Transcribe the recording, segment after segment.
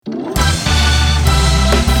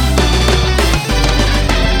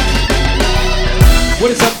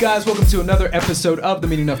guys? Welcome to another episode of the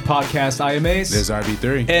Meaning Enough Podcast. I am Ace. This is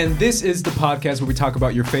Ep52. And this is the podcast where we talk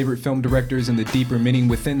about your favorite film directors and the deeper meaning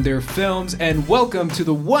within their films. And welcome to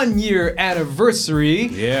the 1 year anniversary.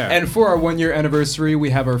 Yeah. And for our 1 year anniversary, we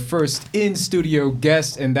have our first in-studio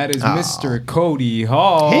guest, and that is Mr. Cody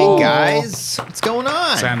Hall. Hey guys, what's going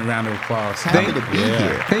on? Sign a round of applause. Happy to be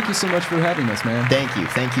here. Thank you so much for having us, man. Thank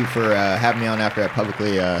you for having me on after I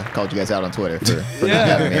publicly called you guys out on Twitter for not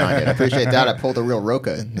having me on yet. I appreciate that. I pulled a real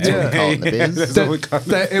Roca. That's what we call it in the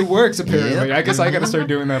biz. It works, apparently. Yep. I guess I got to start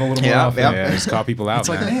doing that a little more often. Yep. Yeah, just call people out. It's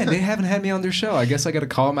like, man, they haven't had me on their show. I guess I got to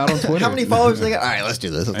call them out on Twitter. How many followers they got? All right, let's do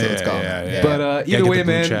this. Let's call them. Yeah. But either way,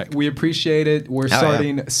 man, check. we appreciate it. We're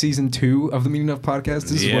starting season 2 of the Meaning Enough Podcast.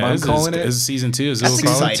 This is what I'm calling it. This is season 2. That's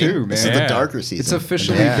exciting. 2, man. This is the darker season. It's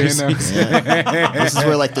officially been. This is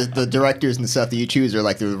where like the directors and stuff that you choose are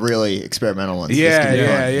like the really experimental ones.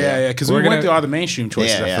 Yeah. Because we went through all the mainstream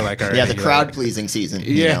choices. I feel like already. Yeah, the crowd pleasing season.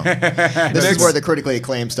 Yeah. This is where the critically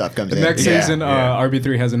acclaimed stuff comes in. Next season,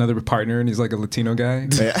 RB3 has another partner, and he's like a Latino guy.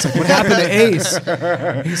 It's like, what happened to Ace?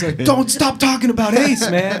 He's like, don't stop talking about Ace,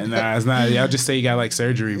 man. Nah, it's not. I'll just say you got like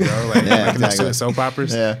surgery, bro. Like, exactly. Soap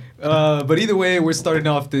operas. Yeah. But either way, we're starting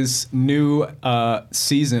off this new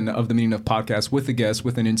season of the Meaning Enough Podcast with a guest,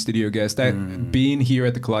 with an in-studio guest. Being here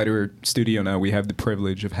at the Collider studio now, we have the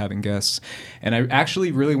privilege of having guests. And I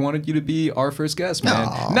actually really wanted you to be our first guest, man.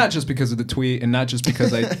 Aww. Not just because of the tweet and not just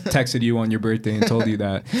because I texted you on your birthday and told you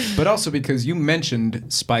that, but also because you mentioned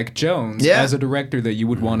Spike Jonze as a director that you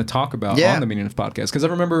would want to talk about on the Meaning Enough Podcast. Because I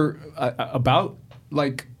remember about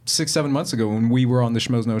like 6-7 months ago when we were on the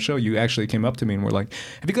Schmoes Know Show, you actually came up to me and were like,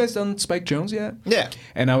 have you guys done Spike Jonze yet? Yeah.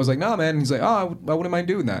 And I was like, nah, man. And he's like, oh, I wouldn't mind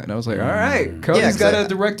doing that. And I was like, all right, Cody's got a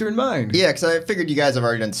director in mind. Yeah, because I figured you guys have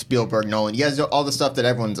already done Spielberg, Nolan. You guys do all the stuff that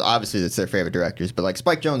everyone's, obviously, that's their favorite directors. But like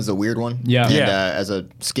Spike Jonze is a weird one. Yeah. And as a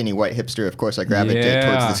skinny white hipster, of course, I gravitate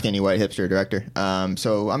towards the skinny white hipster director.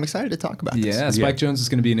 So I'm excited to talk about this. Yeah, Spike Jonze is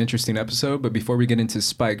going to be an interesting episode. But before we get into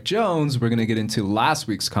Spike Jonze, we're going to get into last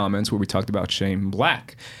week's comments where we talked about Shane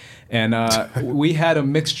Black. And we had a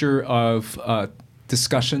mixture of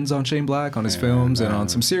discussions on Shane Black, on his films, and on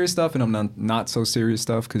some serious stuff, and on not so serious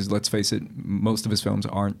stuff, because let's face it, most of his films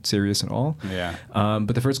aren't serious at all. Yeah.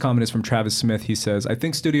 But the first comment is from Travis Smith. He says, I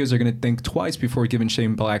think studios are going to think twice before giving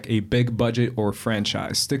Shane Black a big budget or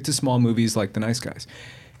franchise. Stick to small movies like The Nice Guys.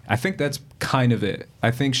 I think that's kind of it.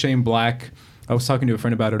 I think Shane Black... I was talking to a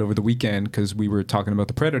friend about it over the weekend because we were talking about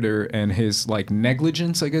The Predator and his like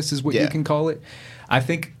negligence, I guess is what you can call it.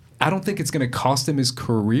 I don't think it's going to cost him his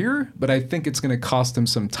career, but I think it's going to cost him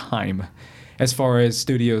some time as far as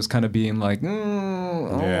studios kind of being like,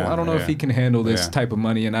 I don't know if he can handle this type of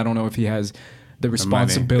money, and I don't know if he has the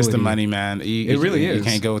responsibility. It's the money, man. It really is. You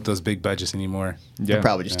can't go with those big budgets anymore. Yeah. They'll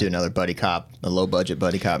probably just do another buddy cop, a low-budget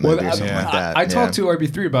buddy cop movie or something like that. I talked to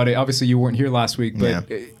RB3 about it. Obviously, you weren't here last week, but...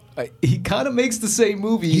 he kind of makes the same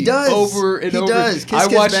movie. He does over and over. He does. Kiss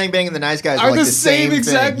Kiss Bang Bang and The Nice Guys are like the same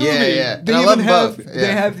exact thing. movie. Yeah. They I even love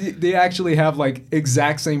have. both. They actually have like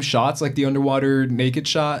exact same shots. Like the underwater naked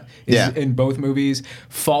shot is in both movies.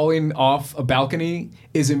 Falling off a balcony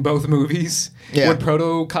is in both movies. Yeah. When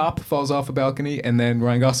Proto Cop falls off a balcony, and then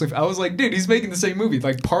Ryan Gosling. I was like, dude, he's making the same movie.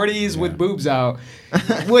 Like parties with boobs out.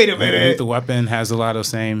 Wait a minute. The Weapon has a lot of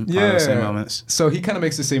same moments. So he kind of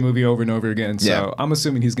makes the same movie over and over again. So I'm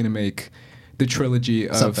assuming he's going to make the trilogy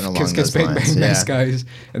of Kiss Kiss Bang Bang Nice Guys,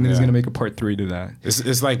 and then he's going to make a part 3 to that.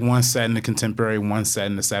 It's like one set in the contemporary, one set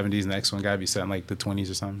in the 70s, next one got to be set in like the 20s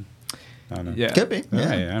or something. I don't know. Yeah. Could be.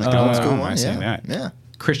 Yeah. Cool one. Yeah.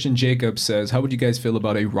 Christian Jacobs says, how would you guys feel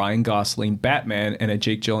about a Ryan Gosling Batman and a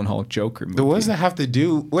Jake Gyllenhaal Joker movie? What does that have to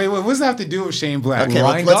do? Wait, what does that have to do with Shane Black? Okay,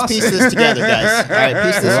 let's piece this together, guys. All right,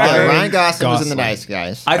 piece this together. Ryan Gosling was in The Nice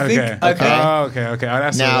Guys. I think. Okay. Now,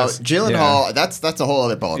 Gyllenhaal, that's a whole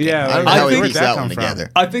other ballgame. Yeah, I don't know how we piece that one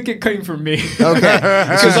together. I think it came from me. Okay,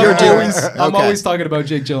 because you're doing. I'm always talking about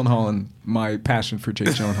Jake Gyllenhaal and my passion for Jake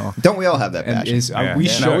Gyllenhaal. Don't we all have that passion?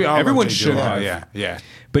 Everyone should have. Yeah.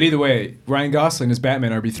 But either way, Ryan Gosling is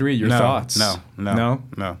Batman RB3. Your thoughts? No.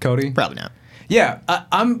 Cody? Probably not. Yeah,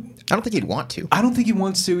 I don't think he'd want to. I don't think he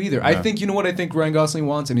wants to either. No. I think, you know what I think Ryan Gosling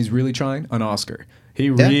wants, and he's really trying? An Oscar. He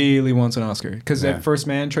really wants an Oscar. Because that First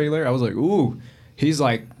Man trailer, I was like, ooh. He's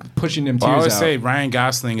like pushing them tears out. I always say Ryan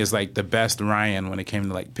Gosling is like the best Ryan when it came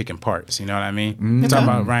to like picking parts. You know what I mean? Talking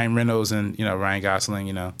about Ryan Reynolds and Ryan Gosling.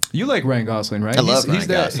 You like Ryan Gosling, right? I love Ryan He's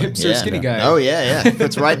that Gosling. hipster skinny guy. Oh yeah.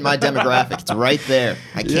 It's right in my demographic. It's right there.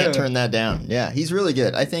 I can't turn that down. Yeah, he's really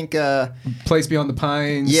good. I think Place Beyond the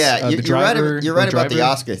Pines. Yeah, The Driver, you're right about the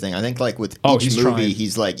Oscar thing. I think like with each movie,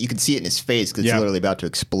 he's like you can see it in his face because it's literally about to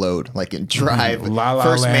explode. Like in Drive, La La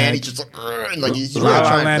First Land. Man, he's just like he's La really La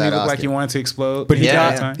trying Land. for He that looked like Oscar. he wanted to explode. But he Yeah,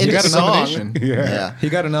 got yeah. he In got the a song. nomination. Yeah. He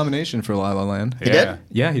got a nomination for La La Land. He did?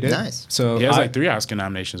 Yeah, he did. Nice. So He has like 3 Oscar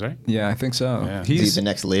nominations, right? yeah, I think so. Yeah. He's the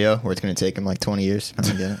next Leo, where it's going to take him like 20 years to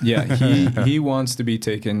finally get it. Yeah, he wants to be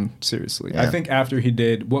taken seriously. I Yeah. think after he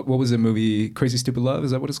did what was the movie Crazy Stupid Love?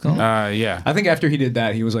 Is that what it's called? Yeah. I think after he did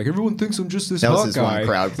that, he was like, everyone thinks I'm just this That was hot his guy. one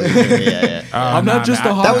crowd pleaser. Yeah. I'm not just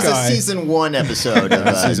a hot That was guy. a season 1 episode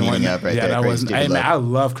of Season Meeting 1. Up right Yeah, there. that Crazy was. Stupid Hey, man, I Love.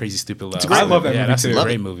 love Crazy Stupid Love. great I love that Yeah, movie that's too. a Love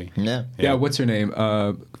great it. movie. Yeah. What's her name?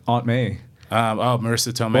 Aunt May.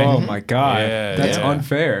 Marissa Tomei. Oh my God, Yeah, that's yeah.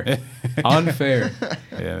 unfair. Unfair.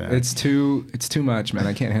 Yeah, man. It's too much, man.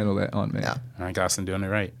 I can't handle that Aunt May. Yeah. Ryan Gosling doing it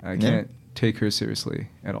right. I can't take her seriously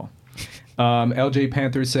at all. LJ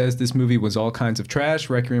Panther says this movie was all kinds of trash.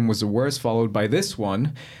 Requiem was the worst, followed by this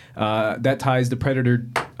one. That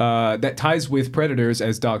ties with Predators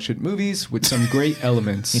as dog shit movies with some great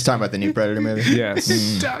elements. He's talking about the new Predator movie.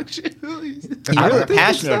 Yes. Dog shit movies. He's really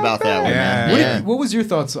passionate about that one, man. Yeah. What was your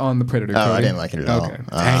thoughts on the Predator? Oh, I Cody? didn't like it at all.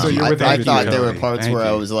 Okay. So you're with I Andy thought too. there were parts Thank where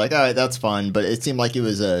I you. was like, all right, that's fun, but it seemed like it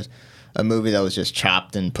was a movie that was just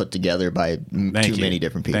chopped and put together by too many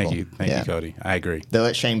different people. Thank you, Cody. I agree. They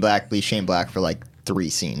let Shane Black be Shane Black for like 3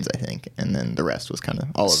 scenes, I think, and then the rest was kind of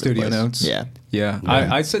all over Studio the place. notes. Yeah. Yeah.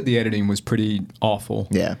 I said the editing was pretty awful.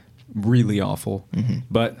 Yeah. Really awful.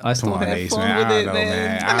 But I still Come on, had Ace, fun man. with I it, don't know,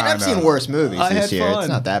 man. I mean, I've seen worse movies I this had year. fun. It's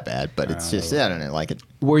not that bad, but it's just, I don't know, like it.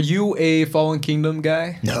 Were you a Fallen Kingdom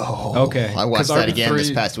guy? No. Okay. I watched 'Cause that again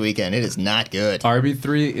this RB3 past weekend. It is not good.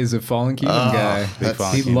 RB3 is a Fallen Kingdom guy. big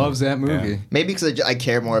Fallen He Kingdom. loves that movie. Maybe because I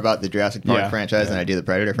care more about the Jurassic Park Yeah. franchise than I do the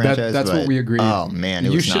Predator franchise. That's what but- we agreed. Oh, man, it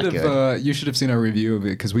you was not should good. have you should have seen our review of it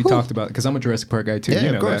because we talked about because I'm a Jurassic Park guy too. Yeah, you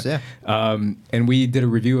of know course, that. And we did a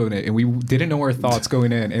review of it and we didn't know our thoughts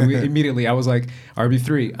going in and we immediately I was like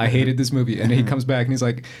RB3, I hated this movie, and he comes back and he's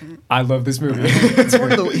like, I love this movie. It's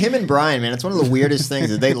one of the, him and Brian, man, it's one of the weirdest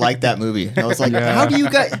things that they like that movie. And I was like, how do you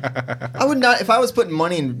guys? I would not, if I was putting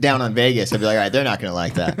money down on Vegas, I'd be like, all right, they're not going to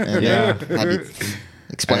like that. And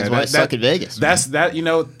explains why I suck at Vegas. That's that. You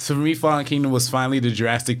know, to me, Fallen Kingdom was finally the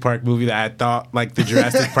Jurassic Park movie that I thought like the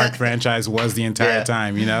Jurassic Park franchise was the entire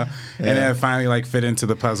time. You know, and then it finally like fit into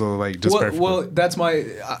the puzzle like just perfectly. Well, that's my.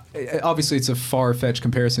 Obviously, it's a far-fetched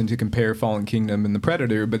comparison to compare Fallen Kingdom and the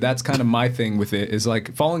Predator, but that's kind of my thing with it. Is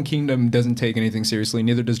like Fallen Kingdom doesn't take anything seriously,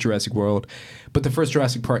 neither does Jurassic World, but the first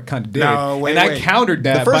Jurassic Park kind of did. No, wait, and I wait. countered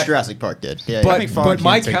that. The first by- Jurassic Park did. Yeah, But, think Fallen but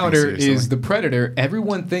my King takes counter things seriously. is the Predator.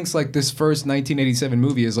 Everyone thinks like this first 1987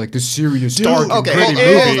 movie is like the serious, dark, and okay, gritty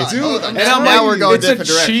hold movie. on, hold on. And I'm Now like, we're going it's different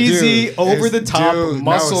a directions. cheesy, Dude, over the it's- top dude,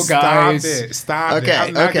 muscle no, guys. Stop it. Okay,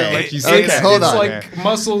 I'm not okay. gonna let you It's- say okay, that. hold it's on. like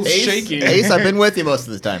muscles Ace, shaking. Ace, I've been with you most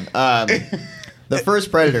of the time. The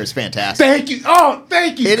first Predator is fantastic. Thank you. Oh,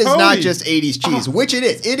 thank you. It is Cody. not just 80s cheese, which it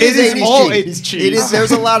is. It is is 80s all cheese. 80s cheese. It is.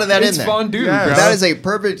 There's a lot of that It's in there. fondue, Yes. bro. That is a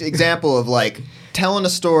perfect example of like telling a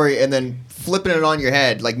story and then flipping it on your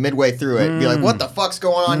head like midway through it. Be like, what the fuck's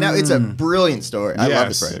going on now? It's a brilliant story. I love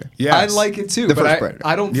Yes. the Predator. Yes. I like it too, The but first Predator.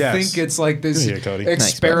 I don't Yes. think it's like this Here, Cody.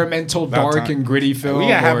 experimental, About dark time. and gritty film. We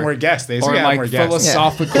gotta have or- more guests, Ace. We or gotta have like more guests.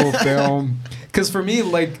 philosophical film. Because for me,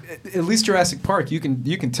 like at least Jurassic Park, you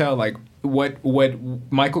can tell like what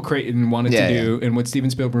Michael Crichton wanted Yeah, to do and what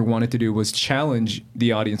Steven Spielberg wanted to do was challenge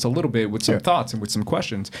the audience a little bit with some thoughts and with some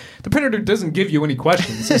questions. The Predator doesn't give you any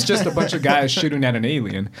questions. It's just a bunch of guys shooting at an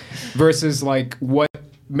alien versus like what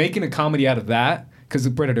making a comedy out of that. Because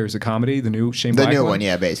the Predator is a comedy, the new Shane The Black new one. one,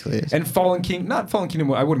 yeah, basically. It is. And Fallen Kingdom,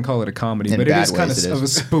 I wouldn't call it a comedy, In but it bad is kind ways, it of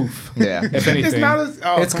is. a spoof. Yeah. If anything. It's not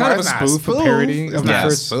a, it's kind of a spoof, a parody It's of the not a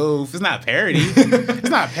first. spoof. It's not parody. It's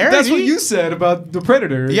not parody. That's what you said about the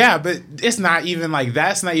Predator. Yeah, but it's not even like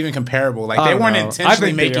that's not even comparable. Like I they don't weren't know. I intentionally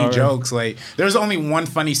think they making are. jokes. Like there's only one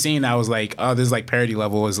funny scene that was like, oh, this is like parody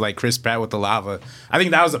level. Was like Chris Pratt with the lava. I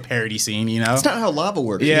think that was a parody scene. You know, That's not how lava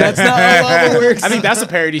works. yeah, That's not how lava works. I think that's a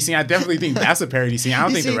parody scene. I definitely think that's a parody scene. I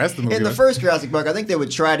don't You think see, the rest of the movie. in the was. first Jurassic Park, I think they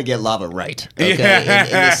would try to get lava right. Okay,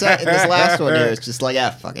 Yeah. in this last one here, it's just like,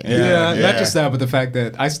 fuck it. Yeah, Yeah. not just that, but the fact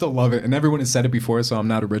that I still love it, and everyone has said it before, so I'm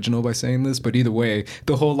not original by saying this. But either way,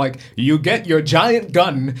 the whole like you get your giant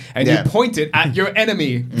gun and Yeah. you point it at your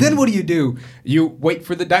enemy. Then what do? You wait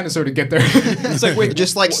for the dinosaur to get there. It's like wait,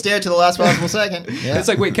 Just like stare to the last possible second. Yeah. it's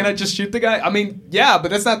like wait, can I just shoot the guy? I mean, yeah,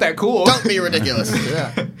 but that's not that cool. Don't be ridiculous.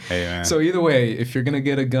 Yeah. Hey man. So either way, if you're gonna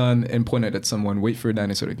get a gun and point it at someone, wait for a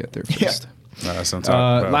dinosaur to get there first. That's what I'm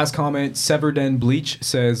talking about. Last comment, Severden Bleach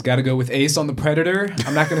says, gotta go with Ace on the Predator.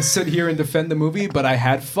 I'm not gonna sit here and defend the movie, but I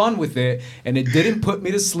had fun with it, and it didn't put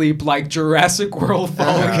me to sleep like Jurassic World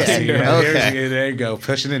Fallen Kingdom. There you go,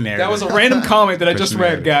 pushing in there. That was a random comment that I just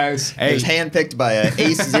read, guys. It was handpicked by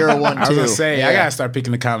Ace012. I was gonna say, I gotta start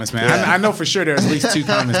picking the comments, man. I know for sure there's at least 2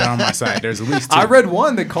 comments that are on my side. There's at least 2. I read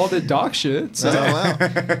one that called it dog shit. So. Oh, wow.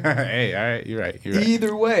 Hey, all right, you're right.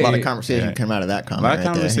 Either way. A lot of conversation come out of that comment. A lot of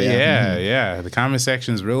conversation. Yeah. Yeah. The comment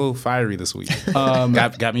section's real fiery this week.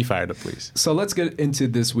 Got me fired up, please. So let's get into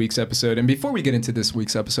this week's episode. And before we get into this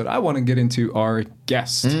week's episode, I want to get into our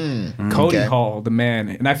guest, Cody Hall, the man.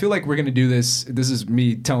 And I feel like we're going to do this. This is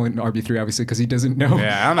me telling RB3, obviously, because he doesn't know.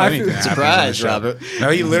 Yeah, I don't know anything. Surprise, Robert. No,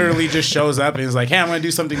 he literally just shows up and is like, hey, I'm going to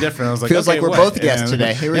do something different. I was like, feels okay, like we're both guests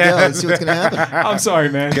today. Here we go. Let's see what's going to happen. I'm sorry,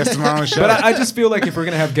 man. Guest tomorrow show. But I just feel like if we're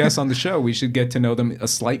going to have guests on the show, we should get to know them a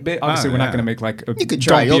slight bit. Obviously, we're not going to make like a... You could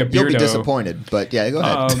try. Don't be You'll be a beardo. disappointed. But yeah, go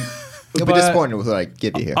ahead. You'll be disappointed with what I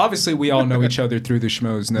give you here. Obviously, we all know each other through the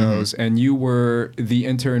Schmoes Knows, and you were the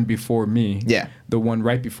intern before me. Yeah. The one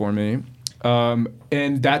right before me.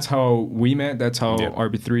 And that's how we met. That's how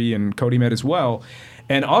RB3 and Cody met as well.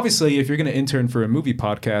 And obviously, if you're going to intern for a movie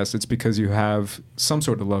podcast, it's because you have some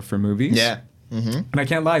sort of love for movies. Yeah. And I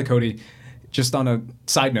can't lie, Cody, just on a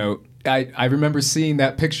side note, I remember seeing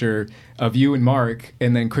that picture of you and Mark,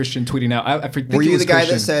 and then Christian tweeting out. I think Were it you was the guy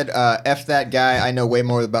Christian. that said, F that guy, I know way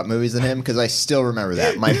more about movies than him? Because I still remember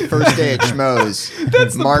that. My first day at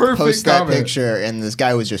Schmoes, Mark posted that picture, and this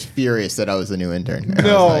guy was just furious that I was the new intern.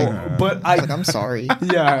 And But I'm sorry.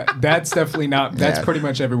 Yeah, that's definitely not. That's pretty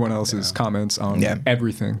much everyone else's comments on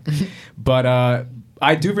everything. But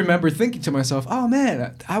I do remember thinking to myself, "Oh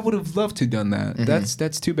man, I would have loved to have done that.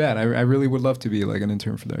 That's too bad. I really would love to be like an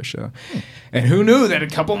intern for their show." And who knew that a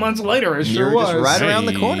couple months later it sure was just right around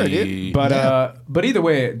the corner, dude. But either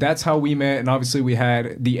way, that's how we met, and obviously we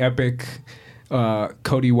had the epic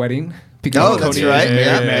Cody wedding. Because that's Cody right.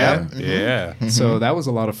 Yeah. So that was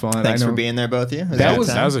a lot of fun. Thanks I know. for being there, both of you. That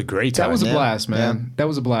was a great time. That was a blast, man. Yeah. That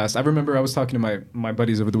was a blast. I remember I was talking to my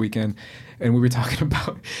buddies over the weekend, and we were talking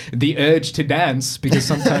about the urge to dance because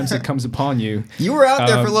sometimes it comes upon you. You were out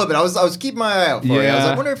there for a little bit. I was keeping my eye out for you. I was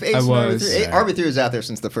like, I wonder if Ace RB3 was out there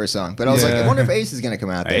since the first song. But I was like, I wonder if Ace is going to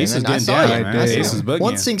come out there. Ace is I getting saw down, you. man. Ace is boogieing.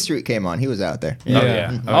 Once Sing Street came on, he was out there.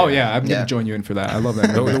 Oh yeah. I'm going to join you in for that. I love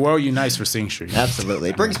that movie. The world unites for Sing Street.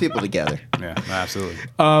 Absolutely. It brings people together. Yeah, absolutely.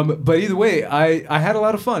 But either way, I had a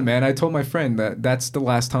lot of fun, man. I told my friend that's the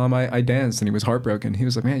last time I danced, and he was heartbroken. He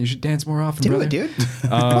was like, "Man, you should dance more often, brother." Do it, dude.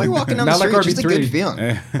 While you're walking down the street, like just a good feeling.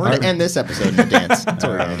 We're going to end this episode in a dance. That's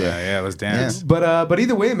what we're going to do. Yeah, let's dance. Yeah. But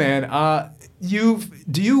either way, man, are you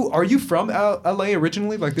from LA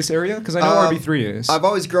originally, like this area? Because I know RB3 is.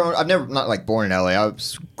 I've never, not like born in LA.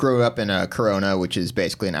 Grew up in Corona, which is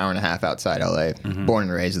basically an hour and a half outside LA. Born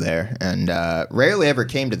and raised there, and rarely ever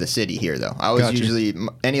came to the city here though. I was usually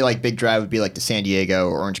any like big drive would be like to San Diego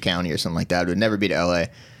or Orange County or something like that. It would never be to LA.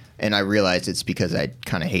 And I realized it's because I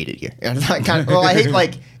kind of hate it here. I hate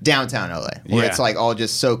like downtown LA, where it's like all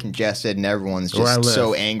just so congested and everyone's just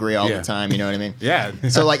so angry all the time. You know what I mean? Yeah.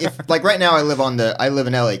 So like if like right now I live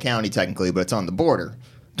in LA County technically, but it's on the border,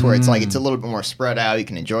 to where it's like it's a little bit more spread out. You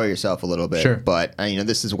can enjoy yourself a little bit. Sure. But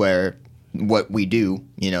this is where what we do.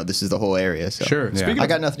 This is the whole area. So sure. I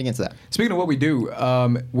got nothing against that. Speaking of what we do,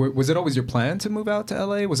 was it always your plan to move out to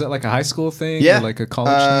LA? Was that like a high school thing? Yeah. Or like a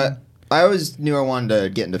college thing? I always knew I wanted to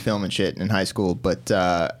get into film and shit in high school, but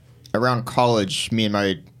around college, me and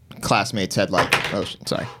my classmates had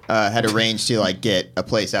had arranged to like get a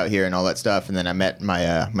place out here and all that stuff, and then I met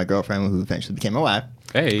my girlfriend, who eventually became my wife.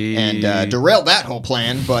 Hey. And derailed that whole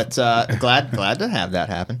plan, but glad to have that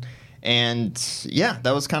happen. And yeah,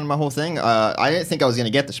 that was kind of my whole thing. I didn't think I was going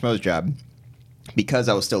to get the Schmoes job because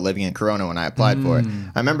I was still living in Corona when I applied for it.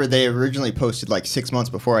 I remember they originally posted like 6 months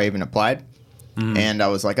before I even applied. And I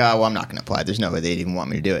was like, I'm not going to apply. There's no way they'd even want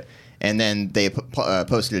me to do it. And then they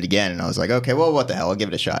posted it again, and I was like, okay, well, what the hell? I'll give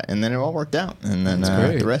it a shot. And then it all worked out. And then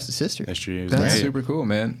the rest is history. That's true. That's super cool,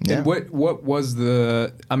 man. Yeah. And what was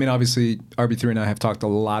obviously, RB3 and I have talked a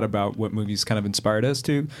lot about what movies kind of inspired us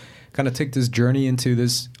to kind of take this journey into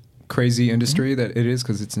this crazy industry that it is,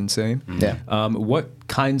 because it's insane. Yeah. What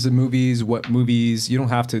kinds of movies, you don't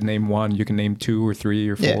have to name one. You can name 2 or 3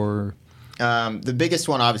 or 4. The biggest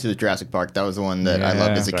one, obviously, was Jurassic Park. That was the one that I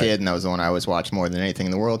loved as a kid, and that was the one I always watched more than anything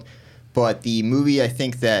in the world. But the movie I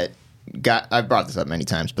think that I've brought this up many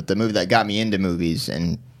times, but the movie that got me into movies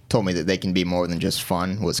and told me that they can be more than just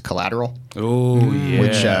fun was Collateral. Oh, yeah.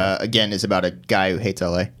 Which, again, is about a guy who hates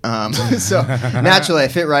LA. So naturally, I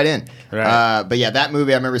fit right in. Right. But yeah, that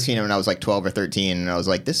movie, I remember seeing it when I was like 12 or 13, and I was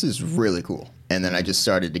like, this is really cool. and then I just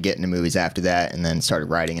started to get into movies after that, and then started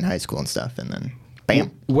writing in high school and stuff, and then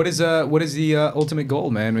bam. What is the ultimate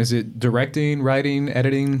goal, man? Is it directing, writing,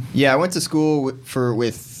 editing? Yeah, I went to school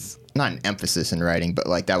with not an emphasis in writing, but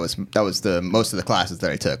like that was the most of the classes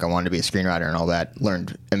that I took. I wanted to be a screenwriter and all that.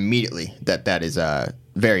 Learned immediately that is a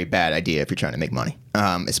very bad idea if you're trying to make money,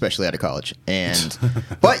 especially out of college. And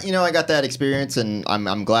but I got that experience, and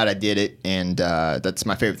I'm glad I did it, and that's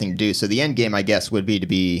my favorite thing to do. So the end game, I guess, would be to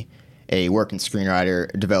be a working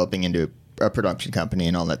screenwriter, developing into a production company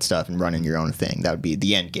and all that stuff, and running your own thing. That would be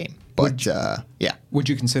the end game. But yeah. Would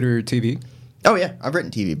you consider TV? Oh yeah, I've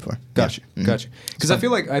written TV before. Gotcha, Yeah. gotcha. Because I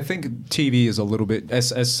think TV is a little bit,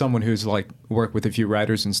 as someone who's like worked with a few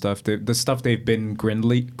writers and stuff, the stuff they've been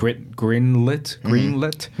greenlit.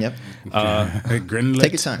 Yep. Greenlit.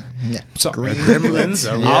 Take your time. Yeah. Gremlins.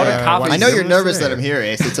 I know you're nervous that I'm here,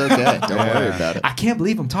 Ace. It's okay. Don't worry about it. I can't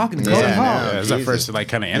believe I'm talking to Yeah, Cody I Hall. know. It's our first like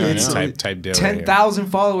kind of interview type deal. 10,000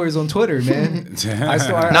 followers on Twitter, man.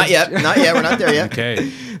 Not yet. We're not there yet.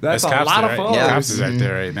 Okay. That's a lot of followers. Cops is right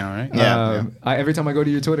there right now, right? Yeah. Every time I go to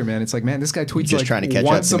your Twitter, man, it's like, man, this guy tweets Just trying to catch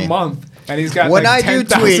once up to a me. month, and he's got When like I do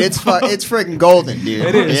 10,000 tweet, it's freaking golden, dude.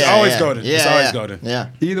 It is. It's always golden. It's always golden. Yeah.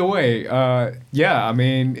 Either way, yeah, I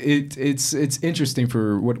mean, it's interesting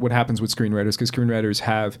for what happens with screenwriters, because screenwriters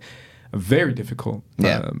have a very difficult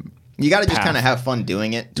You got to just path. kind of have fun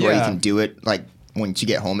doing it to where you Yeah. can do it like once you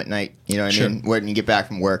get home at night. You know what Sure. I mean? When you get back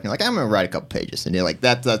from work and you're like, I'm going to write a couple pages. And you're like,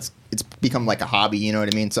 that's it's become like a hobby. You know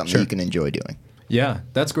what I mean? Something Sure. you can enjoy doing. Yeah,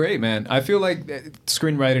 that's great, man. I feel like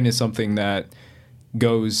screenwriting is something that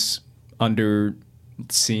goes under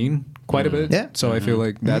seen quite a bit. Yeah. So I feel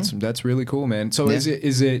like that's really cool, man. So Yeah.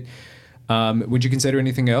 is it would you consider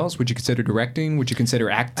anything else? Would you consider directing? Would you consider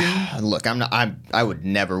acting? Look, I would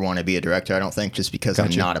never want to be a director. I don't think, just because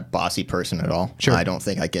Gotcha. I'm not a bossy person at all. Sure. I don't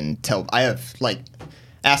think I can tell. I have like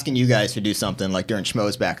asking you guys to do something like during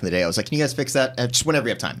Schmoes back in the day. I was like, can you guys fix that? Just whenever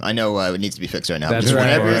you have time. I know it needs to be fixed right now. That's Just right,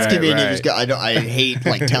 whenever it's right, convenient. right. Just go. I hate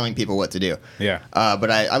like telling people what to do. Yeah. But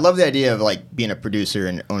I love the idea of like being a producer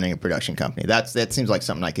and owning a production company. That seems like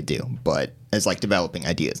something I could do. But as like developing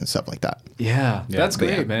ideas and stuff like that. Yeah, that's but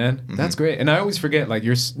great, yeah. man. That's great. And I always forget, like,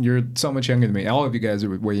 you're so much younger than me. All of you guys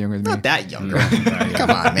are way younger than me. Not that younger. Come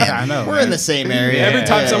on, man. I know, We're man. in the same area. Every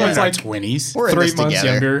time Yeah, someone's yeah. like 20s. We're in 3 this months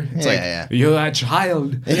together. younger, it's like, Yeah. you're a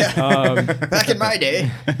child. Back in my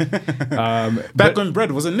day. Back when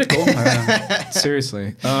bread was a nickel.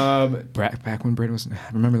 Seriously. Back when bread was...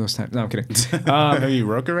 I remember those times. No, I'm kidding. Are you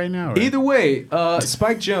Roker right now? Or? Either way,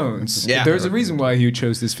 Spike Jonze. Yeah. There's a reason why you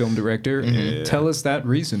chose this film director. Tell us that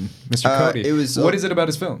reason, Mr. Cody. it was, what is it about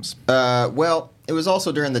his films? Well, it was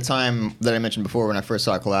also during the time that I mentioned before when I first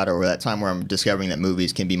saw Collateral, or that time where I'm discovering that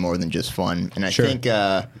movies can be more than just fun. And I Sure. think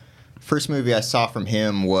first movie I saw from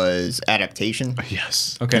him was Adaptation.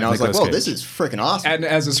 Yes. Okay. And I was like, Nicolas whoa, this Cage. is freaking awesome. And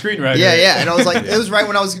as a screenwriter. Yeah. And I was like, it was right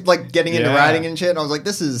when I was like getting into Yeah. writing and shit. And I was like,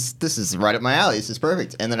 this is right up my alley. This is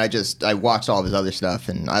perfect. And then I watched all of his other stuff,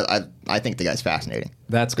 and I think the guy's fascinating.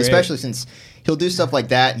 That's great. Especially since he'll do stuff like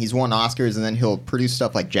that, and he's won Oscars, and then he'll produce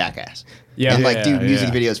stuff like Jackass. Yeah. And like do Yeah,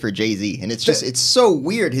 music yeah. videos for Jay-Z. And it's just, it's so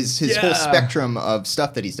weird, his whole Yeah. spectrum of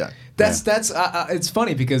stuff that he's done. That's it's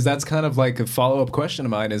funny because that's kind of like a follow-up question of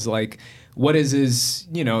mine is like, what is his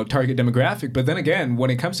target demographic? But then again, when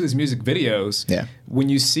it comes to his music videos, Yeah. when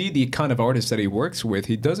you see the kind of artists that he works with,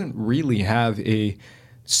 he doesn't really have a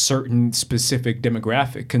certain specific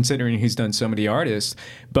demographic, considering he's done so many artists.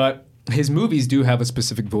 But his movies do have a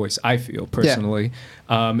specific voice, I feel, personally.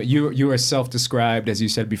 You are self-described, as you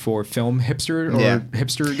said before, film hipster or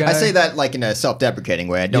hipster guy? I say that like in a self-deprecating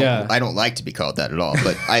way. Yeah. I don't like to be called that at all,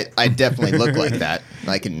 but I definitely look like that.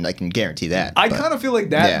 I can guarantee that. I but- kind of feel like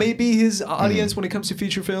that Yeah. may be his audience when it comes to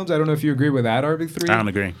feature films. I don't know if you agree with that, Ep52. I don't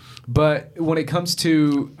agree. But when it comes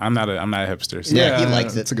to... I'm not a hipster. So. Yeah, he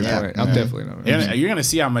likes it. That's a good Yeah. point. I'm definitely not. You're gonna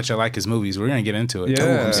see how much I like his movies. We're gonna get into it. Yeah.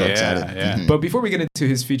 Ooh, I'm so yeah, excited. yeah. But before we get into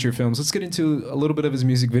his feature films, let's get into a little bit of his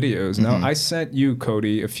music videos. Now, I sent you,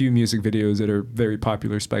 Cody, a few music videos that are very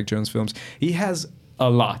popular Spike Jonze films. He has a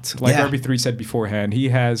lot. Like Yeah. RB3 said beforehand, he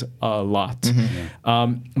has a lot.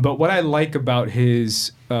 But what I like about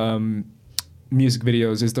his music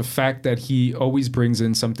videos is the fact that he always brings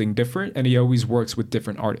in something different, and he always works with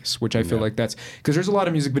different artists, which I feel like that's... Because there's a lot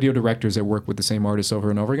of music video directors that work with the same artists over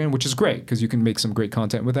and over again, which is great because you can make some great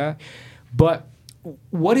content with that. But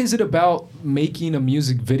what is it about making a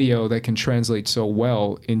music video that can translate so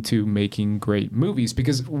well into making great movies?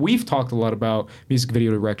 Because we've talked a lot about music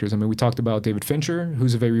video directors. I mean, we talked about David Fincher,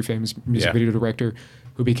 who's a very famous music video director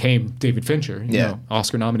who became David Fincher,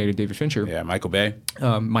 Oscar-nominated David Fincher. Yeah, Michael Bay.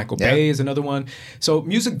 Michael Bay is another one. So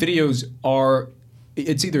music videos are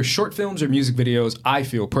it's either short films or music videos, I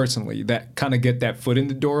feel personally, that kind of get that foot in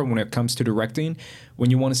the door when it comes to directing. When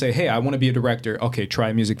you want to say, hey, I want to be a director, okay, try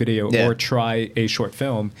a music video or try a short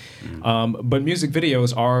film. But music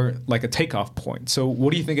videos are like a takeoff point. So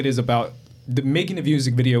what do you think it is about the making a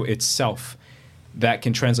music video itself that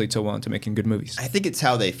can translate so well into making good movies? I think it's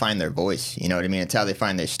how they find their voice. You know what I mean? It's how they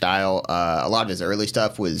find their style. A lot of his early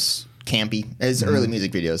stuff was campy. His early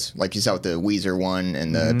music videos, like you saw with the Weezer one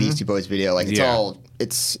and the Beastie Boys video, like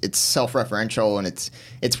it's self-referential, and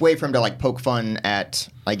it's way for him to like poke fun at,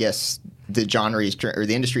 I guess, the genre or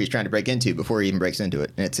the industry he's trying to break into before he even breaks into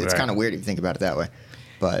it. And it's kind of weird if you think about it that way.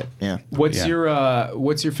 But yeah. What's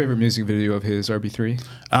your favorite music video of his, RB3?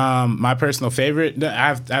 My personal favorite,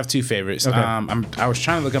 I have two favorites. Okay. I was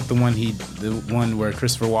trying to look up the one where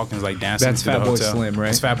Christopher Walken's like dancing. That's to the Fatboy hotel. Slim, right?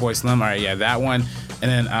 It's Fatboy Slim. All right, yeah, that one. And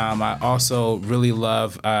then I also really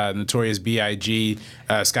love Notorious B.I.G.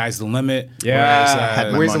 Sky's the Limit. Yeah.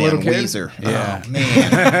 Had my Where's the money little on kid? Weezer. Yeah. Oh,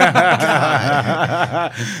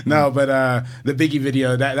 man. No, but the Biggie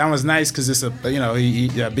video, that was nice because it's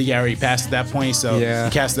Biggie already passed at that point, so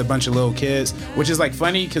he casted a bunch of little kids, which is like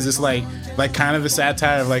funny because it's like kind of a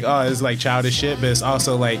satire of like, oh, it's like childish shit, but it's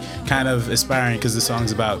also like kind of inspiring because the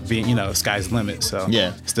song's about being, sky's the limit, so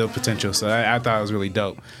still potential. So I thought it was really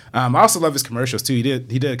dope. I also love his commercials too. He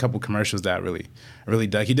did a couple commercials that I really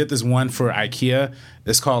dug. He did this one for IKEA.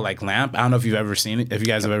 It's called like Lamp. I don't know if you've ever seen it. If you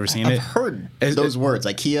guys have ever seen it, I've heard those words,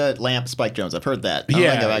 IKEA, lamp, Spike Jonze. I've heard that. I don't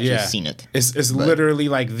think I've actually seen it. It's literally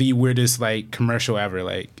like the weirdest like commercial ever.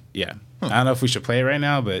 Like, yeah. I don't know if we should play it right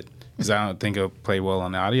now, but because I don't think it'll play well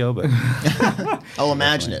on the audio. But I'll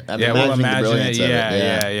imagine it. We'll imagine it.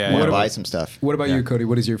 Yeah. I want to buy some stuff. What about you, Cody?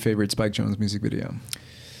 What is your favorite Spike Jonze music video?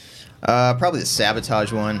 Probably the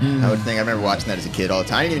Sabotage one. I would think. I remember watching that as a kid all the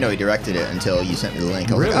time. I didn't even know he directed it until you sent me the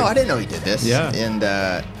link. I was like, oh, I didn't know he did this. Yeah. And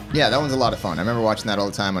that one's a lot of fun. I remember watching that all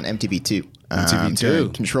the time on MTV2.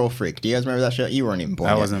 MTV2. Control Freak. Do you guys remember that show? You weren't even born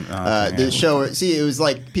I yet. wasn't. The show. See, it was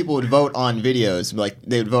like people would vote on videos. Like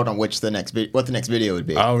they would vote on what the next video would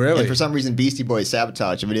be. Oh, really? And for some reason, Beastie Boys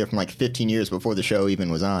Sabotage, a video from like 15 years before the show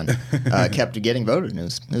even was on, kept getting voted. And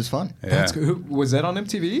it was fun. Yeah. That's good. Was that on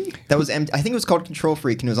MTV? That was I think it was called Control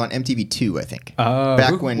Freak, and it was on MTV2. I think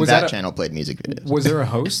back when that channel played music videos. Was there a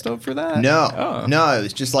host up for that? No, it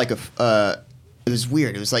was just like it was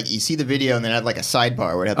weird. It was like you see the video and then it had like a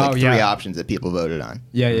sidebar where it had like three options that people voted on.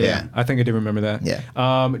 Yeah. I think I did remember that.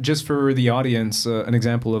 Yeah. Just for the audience, an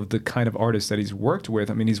example of the kind of artists that he's worked with.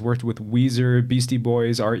 I mean, he's worked with Weezer, Beastie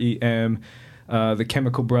Boys, R.E.M., the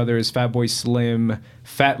Chemical Brothers, Fatboy Slim,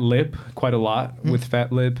 Fat Lip, quite a lot with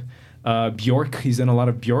Fat Lip. Bjork, he's done a lot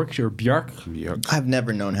of Bjork. I've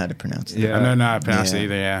never known how to pronounce it. Yeah. I don't know how to pronounce it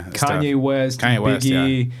either, yeah. Kanye West,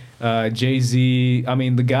 Biggie, Jay-Z. I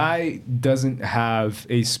mean, the guy doesn't have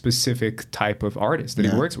a specific type of artist that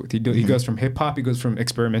he works with. He goes from hip-hop, he goes from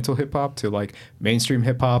experimental hip-hop to like mainstream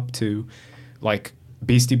hip-hop to like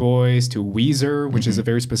Beastie Boys to Weezer, which is a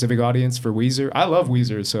very specific audience for Weezer. I love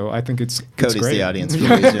Weezer, so I think it's Cody's great. the audience for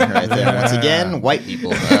Weezer right there. Once again, white people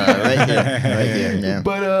right here. Yeah.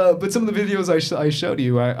 But some of the videos I showed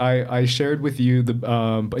you, I shared with you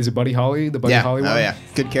the is it Buddy Holly, the Buddy Holly one? Oh yeah,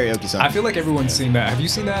 good karaoke song. I feel like everyone's seen that. Have you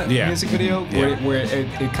seen that music video where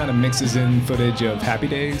it kind of mixes in footage of Happy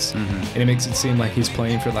Days and it makes it seem like he's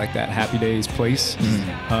playing for like that Happy Days place.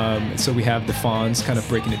 So we have the Fonz kind of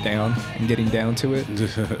breaking it down and getting down to it.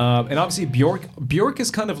 And obviously Bjork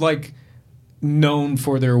is kind of like known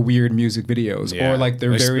for their weird music videos or like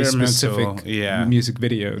their very specific music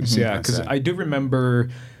videos. Yeah, because I do remember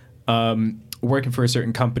working for a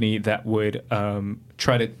certain company that would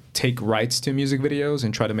try to take rights to music videos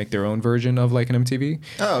and try to make their own version of like an MTV.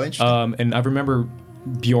 Oh, interesting. And I remember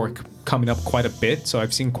Bjork coming up quite a bit, so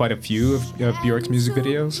I've seen quite a few of Bjork's music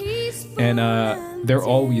videos, and they're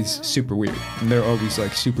always super weird, and they're always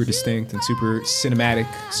like super distinct and super cinematic,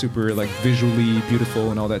 super like visually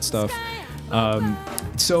beautiful and all that stuff.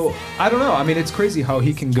 So I don't know. I mean, it's crazy how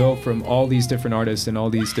he can go from all these different artists and all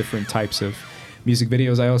these different types of music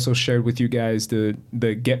videos. I also shared with you guys the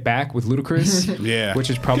Get Back with Ludacris, which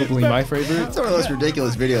is probably my favorite. It's one of the most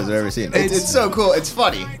ridiculous videos I've ever seen. It's so cool. It's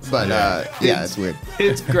funny, but it's weird.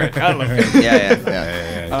 It's great. I love it.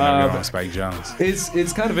 Spike Jonze.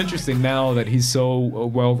 It's kind of interesting now that he's so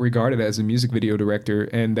well regarded as a music video director,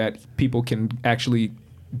 and that people can actually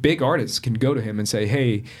big artists can go to him and say,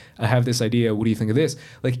 "Hey, I have this idea. What do you think of this?"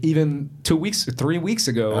 Like even 3 weeks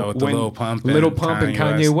ago, when Lil Pump and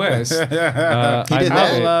Kanye West. He did that?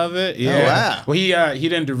 I love it. Yeah. Oh, wow. Well, he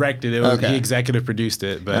didn't direct it. He executive produced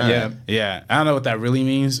it. But yeah. I don't know what that really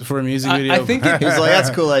means for a music video. I think he's like, that's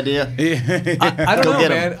a cool idea. I don't know,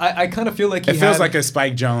 man. I kind of feel like it feels like a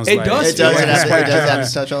Spike Jonze. It does. It does have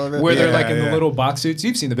his touch all over it. Where they're like in the little box suits.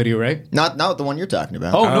 You've seen the video, right? Not the one you're talking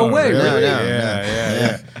about. Oh, no way. Really?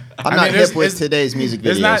 Yeah. I'm not hip with today's music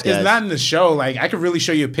videos, guys. It's not in the show. Like, I could really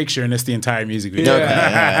show you a picture and it's the entire music video.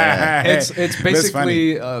 Yeah. It's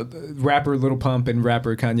basically rapper Lil Pump and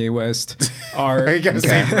rapper Kanye West are... You gotta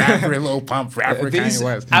say rapper Lil Pump, rapper Kanye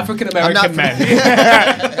West. African-American men.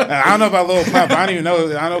 I don't know about Lil Pump. I don't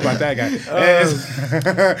know about that guy.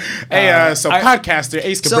 So podcaster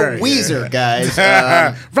Ace Cabrera. So Weezer, guys.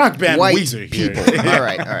 Rock band white Weezer people. here. All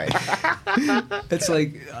right. It's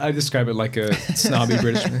like, I describe it like a snobby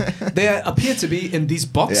British man. They appear to be in these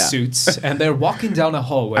box suits and they're walking down a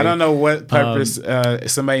hallway. I don't know what purpose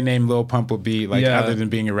somebody named Lil Pump would be like other than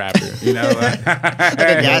being a rapper, you know? Like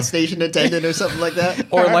a gas station attendant or something like that?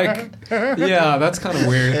 Or like, that's kind of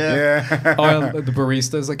weird. Yeah. Or the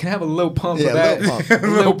barista's like, can I have a Lil Pump of that? Lil Pump.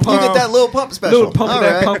 Lil Pump. You get that Lil Pump special. Lil Pump of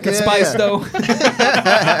that pumpkin spice, though.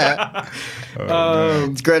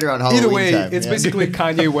 It's great around Halloween Either way, time. it's basically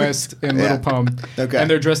Kanye West and Lil Pump. Okay. And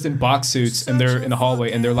they're dressed in box suits and they're in a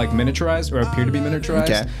hallway and they're like miniaturized or appear to be miniaturized.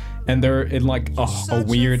 Okay. And they're in like a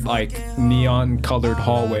weird like neon colored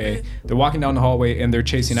hallway. They're walking down the hallway and they're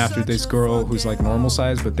chasing after this girl who's like normal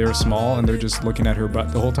size, but they're small and they're just looking at her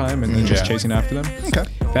butt the whole time and then just chasing after them. Okay.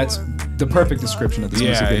 That's the perfect description of this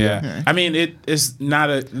music video. Yeah. I mean, it's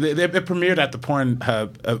not it premiered at the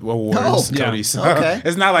Pornhub Awards, Cody. So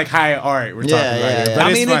it's not like high art we're talking about here. But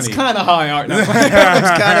I mean, it's kind of high art now.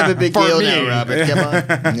 It's kind of a big deal now, Robert. Come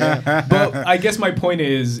on. Yeah. But I guess my point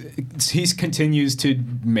is he continues to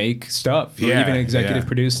make stuff, or even executive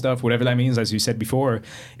produce stuff, whatever that means, as you said before.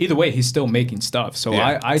 Either way, he's still making stuff. So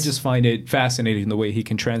I just find it fascinating the way he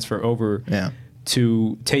can transfer over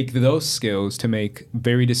to take those skills to make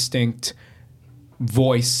very distinct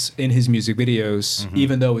voice in his music videos,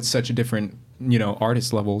 even though it's such a different,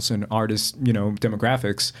 artist levels and artist,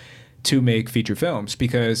 demographics, to make feature films.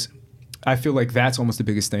 Because I feel like that's almost the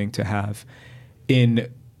biggest thing to have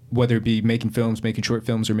in whether it be making films, making short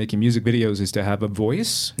films, or making music videos, is to have a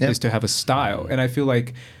voice, is to have a style. And I feel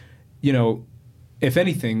like, if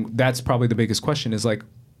anything, that's probably the biggest question is like,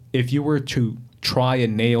 if you were to try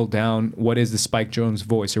and nail down what is the Spike Jonze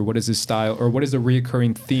voice, or what is his style, or what is the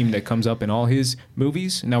reoccurring theme that comes up in all his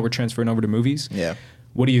movies, now we're transferring over to movies,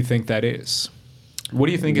 what do you think that is? What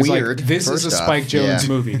do you think Weird, is like, this is a Spike Jonze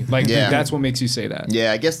movie? Like, that's what makes you say that.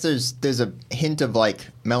 Yeah, I guess there's a hint of like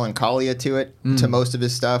melancholia to it, to most of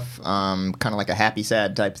his stuff. Kind of like a happy,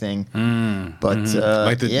 sad type thing. But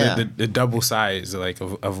like the double sides like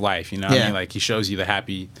of life, what I mean? Like he shows you the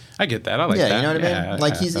happy. I get that. I like that. Yeah, you know what I mean?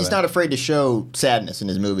 Like he's not afraid to show sadness in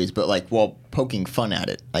his movies, but like while poking fun at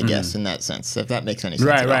it, I guess, in that sense. If that makes any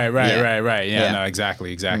sense. Right. Yeah, no,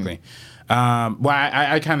 exactly. Well,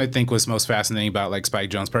 I kind of think what's most fascinating about like Spike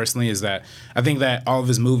Jonze personally is that I think that all of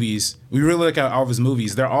his movies, we really look at all of his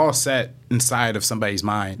movies, they're all set inside of somebody's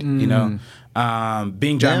mind, being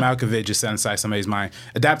John Malkovich is set inside somebody's mind.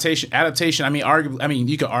 Adaptation. I mean,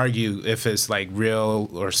 you could argue if it's like real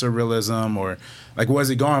or surrealism or like what is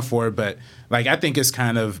it going for, but like I think it's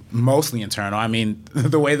kind of mostly internal. I mean,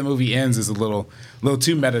 the way the movie ends is a little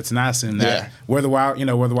too meta to not assume that where the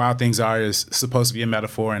wild things are is supposed to be a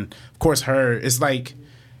metaphor, and of course her is like,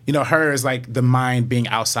 her is like the mind being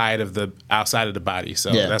outside of the body.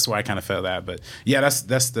 So that's why I kind of felt that. But that's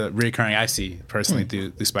the reoccurring I see personally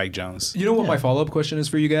through Spike Jonze. You know what my follow-up question is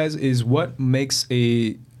for you guys is what makes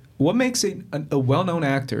a well-known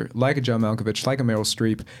actor like a John Malkovich, like a Meryl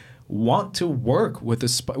Streep, want to work with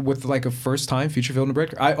like a first-time feature film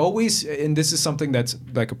director? I always, and this is something that's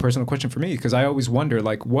like a personal question for me, because I always wonder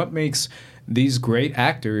like what makes these great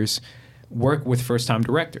actors work with first-time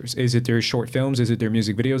directors? Is it their short films? Is it their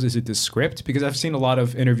music videos? Is it the script? Because I've seen a lot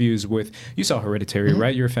of interviews with, you saw Hereditary,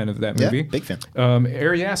 right? You're a fan of that movie. Yeah, big fan.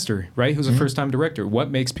 Ari Aster, right? Who's a first-time director.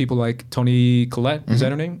 What makes people like Toni Collette, is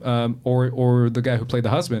that her name? Or the guy who played the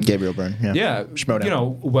husband. Gabriel Byrne. Yeah.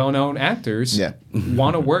 Well-known actors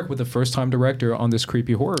want to work with a first-time director on this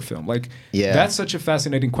creepy horror film. Like, that's such a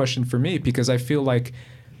fascinating question for me, because I feel like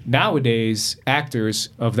nowadays actors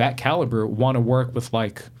of that caliber want to work with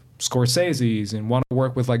like Scorsese's and want to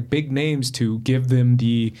work with like big names to give them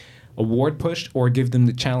the award push or give them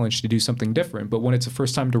the challenge to do something different. But when it's a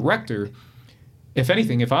first-time director, if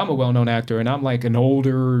anything, if I'm a well-known actor and I'm like an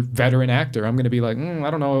older veteran actor, I'm going to be like,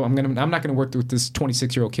 I don't know, I'm not going to work with this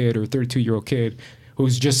 26-year-old kid or 32-year-old kid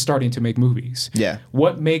who's just starting to make movies. Yeah.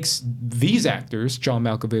 What makes these actors, John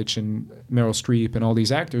Malkovich and Meryl Streep and all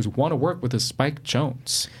these actors, want to work with a Spike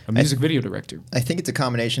Jonze, a music video director? I think it's a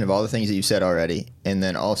combination of all the things that you said already, and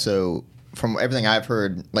then also from everything I've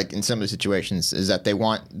heard, like in similar situations, is that they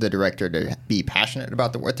want the director to be passionate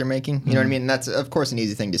about what they're making. You know what I mean? And that's, of course, an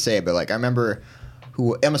easy thing to say, but like I remember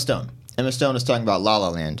Emma Stone. Emma Stone was talking about La La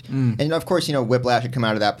Land. And of course, Whiplash had come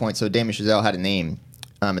out at that point, so Damien Chazelle had a name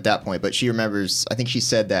at that point. But she remembers, I think she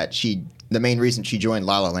said that the main reason she joined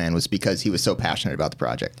La La Land was because he was so passionate about the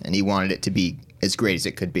project, and he wanted it to be as great as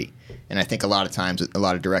it could be. And I think a lot of times, a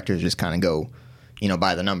lot of directors just kind of go,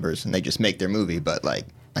 by the numbers, and they just make their movie. But like,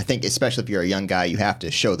 I think especially if you're a young guy, you have to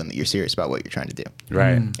show them that you're serious about what you're trying to do.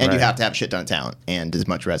 Right. And you have to have a shit ton of talent and as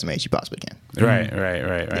much resume as you possibly can.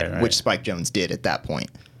 Right. Which Spike Jonze did at that point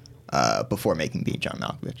before making Being John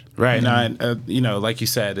Malkovich. Right. No, like you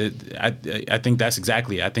said, I think that's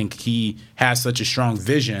exactly it. I think he has such a strong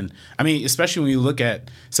vision. I mean, especially when you look at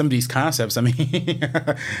some of these concepts. I mean,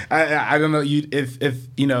 I don't know. If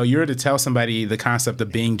you were to tell somebody the concept of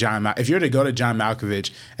being if you were to go to John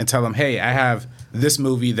Malkovich and tell him, hey, I have this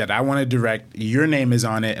movie that I want to direct, your name is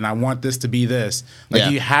on it, and I want this to be this.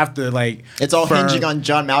 Like, you have to, like... It's all hinging on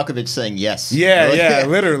John Malkovich saying yes. Yeah,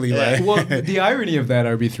 literally. Yeah. Like. Well, the irony of that,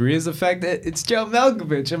 RB3, is the fact that it's John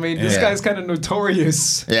Malkovich. I mean, this guy's kind of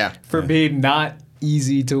notorious for being not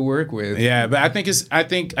easy to work with. Yeah, but I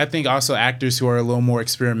think also actors who are a little more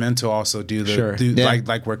experimental also do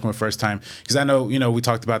like working with first time, because I know we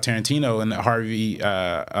talked about Tarantino, and Harvey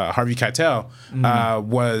Keitel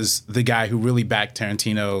was the guy who really backed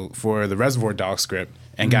Tarantino for the Reservoir Dogs script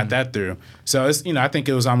and got that through. So it's I think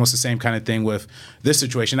it was almost the same kind of thing with this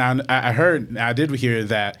situation. I did hear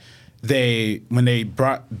that when they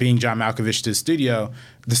brought Being John Malkovich to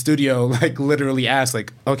the studio like literally asked,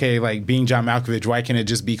 like, okay, like Being John Malkovich, why can't it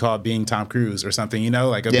just be called Being Tom Cruise or something,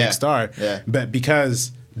 like a big star? Yeah. But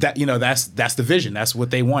because that that's the vision, that's what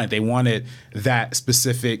they want. They wanted that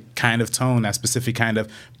specific kind of tone, that specific kind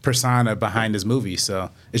of persona behind his movie. So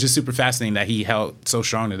it's just super fascinating that he held so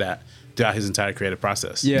strong to that throughout his entire creative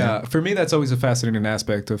process. Yeah, for me, that's always a fascinating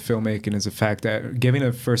aspect of filmmaking, is the fact that giving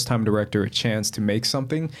a first-time director a chance to make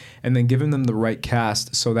something and then giving them the right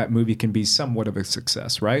cast so that movie can be somewhat of a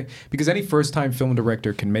success, right? Because any first-time film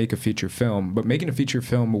director can make a feature film, but making a feature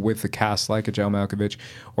film with a cast like a John Malkovich,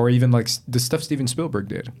 or even like the stuff Steven Spielberg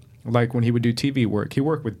did. Like when he would do TV work, he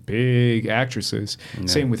worked with big actresses. Yeah.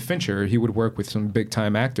 Same with Fincher. He would work with some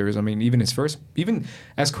big-time actors. I mean, even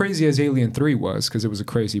as crazy as Alien 3 was, because it was a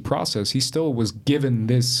crazy process, he still was given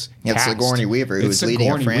this cast. Sigourney Weaver, who was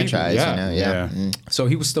leading a franchise. Weaver, So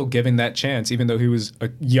he was still given that chance, even though he was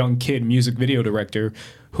a young kid music video director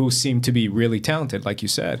who seemed to be really talented, like you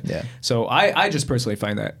said. Yeah. So I just personally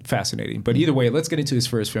find that fascinating. But either way, let's get into his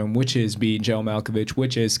first film, which is Being John Malkovich,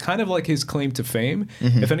 which is kind of like his claim to fame.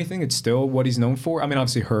 Mm-hmm. If anything, it's still what he's known for. I mean,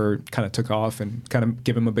 obviously, Her kind of took off and kind of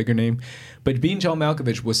give him a bigger name. But Being John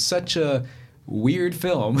Malkovich was such a weird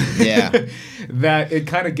film that it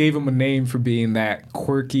kind of gave him a name for being that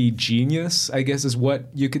quirky genius, I guess is what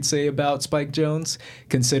you could say about Spike Jonze,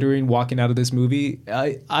 considering walking out of this movie.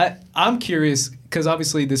 I'm curious, because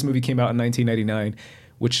obviously this movie came out in 1999,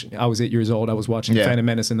 which I was 8 years old. I was watching Phantom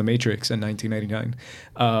Menace and The Matrix in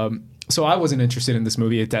 1999. So I wasn't interested in this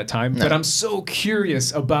movie at that time, but I'm so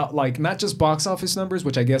curious about like not just box office numbers,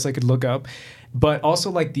 which I guess I could look up, but also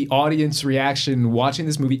like the audience reaction watching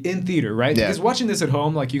this movie in theater, right? Yeah. Because watching this at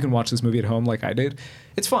home, like you can watch this movie at home like I did,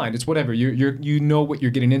 it's fine, it's whatever. You know what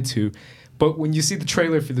you're getting into. But when you see the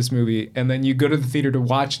trailer for this movie and then you go to the theater to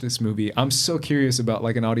watch this movie, I'm so curious about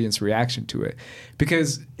like an audience reaction to it,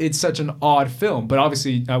 because it's such an odd film. But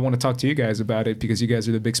obviously I want to talk to you guys about it because you guys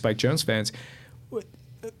are the big Spike Jonze fans.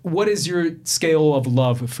 What is your scale of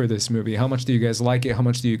love for this movie? How much do you guys like it? How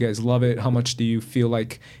much do you guys love it? How much do you feel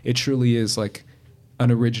like it truly is like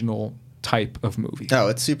an original type of movie? Oh,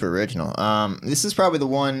 it's super original. This is probably the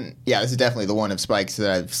one. Yeah, this is definitely the one of Spike's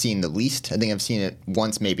that I've seen the least. I think I've seen it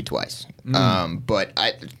once, maybe twice. But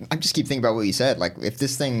I just keep thinking about what you said. Like, if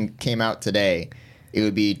this thing came out today, it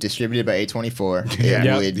would be distributed by A24.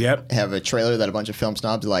 It would have a trailer that a bunch of film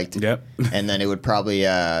snobs liked. And then it would probably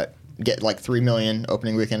get like 3 million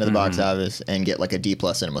opening weekend of the box office and get like a D+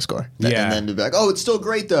 cinema score. And then it'd be like, oh, it's still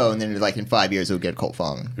great though. And then like in 5 years it would get a cult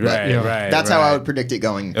following. That's how I would predict it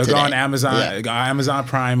going. It'll go on Amazon. Amazon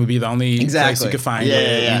Prime would be the only place you could find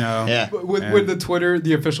it. Would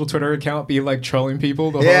the official Twitter account be like trolling people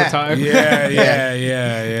the whole time? Yeah.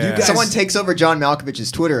 You Someone takes over John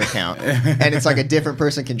Malkovich's Twitter account, and it's like a different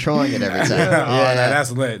person controlling it every time.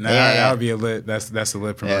 That's lit. That would be a lit. That's a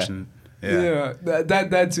lit promotion. Yeah.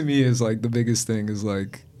 That to me is like the biggest thing is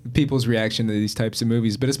like people's reaction to these types of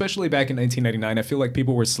movies, but especially back in 1999, I feel like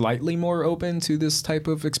people were slightly more open to this type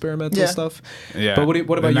of experimental stuff. Yeah. But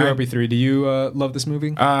what about you, Ep52? Do you love this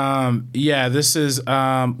movie? This is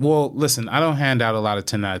well, listen, I don't hand out a lot of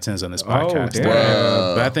 10 out of 10s on this podcast.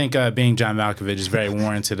 But I think being John Malkovich is very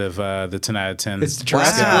warranted of the 10 out of 10. It's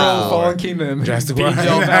Jurassic World Fallen Kingdom. Jurassic World.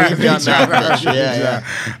 John Malkovich.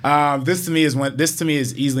 This to me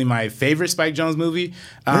is easily my favorite Spike Jonze movie.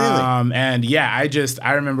 Really? And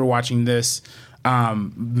I remember watching this I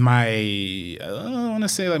want to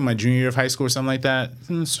say like my junior year of high school or something like that,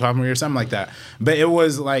 sophomore year or something like that. But it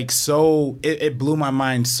was like it blew my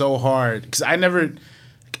mind so hard because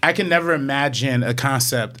I can never imagine a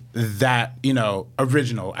concept that,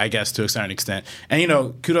 original, I guess, to a certain extent.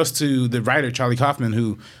 And, kudos to the writer, Charlie Kaufman,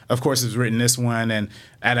 who, of course, has written this one and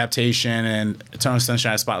Adaptation and Eternal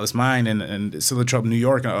Sunshine of the Spotless Mind and Cinetrope New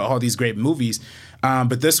York and all these great movies.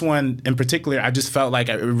 But this one in particular, I just felt like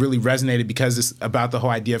it really resonated because it's about the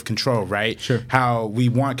whole idea of control, right? Sure. How we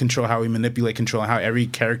want control, how we manipulate control, and how every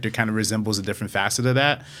character kind of resembles a different facet of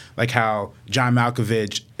that. Like how John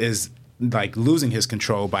Malkovich is like losing his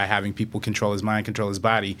control by having people control his mind, control his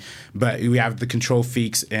body. But we have the control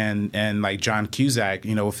freaks and like John Cusack,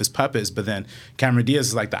 with his puppets. But then Cameron Diaz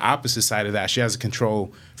is like the opposite side of that. She has a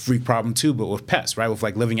control freak problem too, but with pets, right? With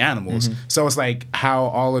like living animals. Mm-hmm. So it's like how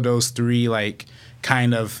all of those three like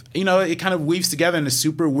kind of, it kind of weaves together in a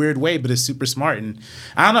super weird way, but it's super smart. And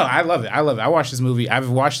I don't know, I love it. I watched this movie. I've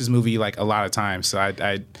watched this movie like a lot of times. So I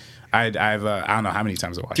don't know how many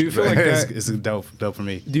times I watched it. Do you feel like that? It's dope for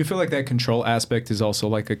me. Do you feel like that control aspect is also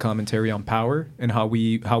like a commentary on power and how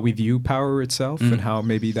we view power itself, and how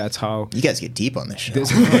maybe that's how you guys get deep on this show?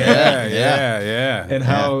 Yeah. And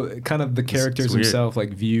how kind of the characters themselves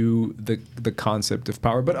like view the concept of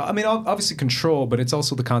power. But I mean, obviously control, but it's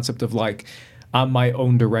also the concept of like, I'm my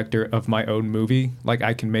own director of my own movie. Like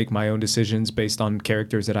I can make my own decisions based on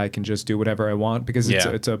characters that I can just do whatever I want because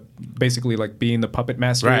it's a basically like being the puppet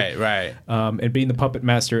master, right, and being the puppet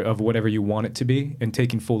master of whatever you want it to be and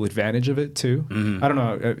taking full advantage of it too. Mm-hmm. I don't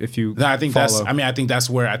know if you. No, I think follow. I think that's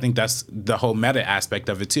the whole meta aspect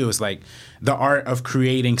of it too. Is like the art of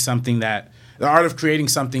creating something that. The art of creating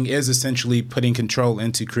something is essentially putting control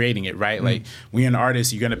into creating it, right? Mm-hmm. Like when you're an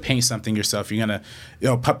artist, you're gonna paint something yourself. You're gonna,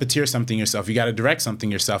 puppeteer something yourself. You got to direct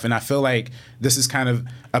something yourself. And I feel like this is kind of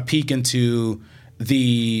a peek into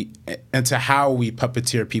how we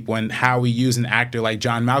puppeteer people and how we use an actor like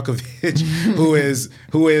John Malkovich, who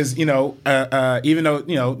is even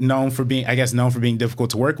though known for being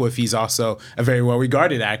difficult to work with, he's also a very well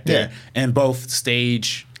regarded actor in both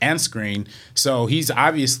stage and screen. So he's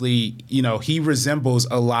obviously he resembles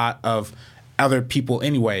a lot of other people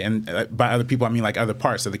anyway, and by other people I mean like other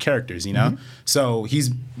parts of the characters, Mm-hmm. So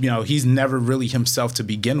he's never really himself to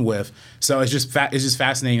begin with. So it's just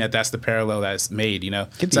fascinating that that's the parallel that's made, So I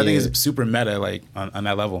think it's super meta like on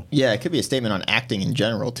that level. Yeah, it could be a statement on acting in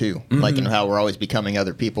general too, mm-hmm. like in how we're always becoming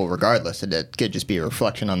other people regardless, and it could just be a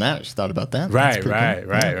reflection on that. I just thought about that.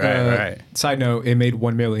 Right. Side note: it made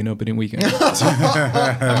 $1 million opening weekend.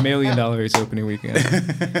 $1 million opening weekend.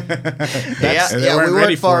 We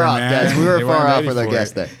weren't far off, guys. We were far off with our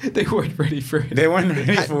guest there. They weren't ready for it. They weren't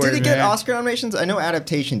ready for it. Did it get Oscar nominations? I know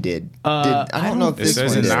Adaptation did. I don't know if this one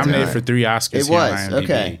did. It says nominated for 3 Oscars. It was.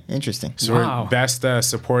 Okay. Interesting. So wow. Best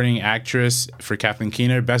supporting actress for Kathleen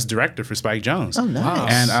Keener, best director for Spike Jonze. Oh,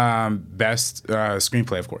 nice. And best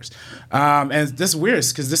screenplay, of course. And this is weird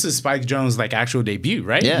because this is Spike Jonze's like actual debut,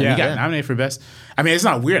 right? Yeah. He got nominated for best. I mean, it's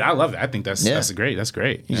not weird. I love it. I think that's great. That's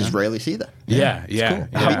great. You just rarely see that. Yeah.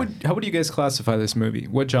 Cool. How would you guys classify this movie?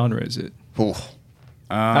 What genre is it? Ooh.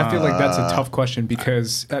 I feel like that's a tough question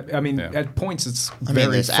because at points it's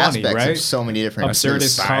very funny, right? So many different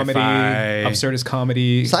absurdist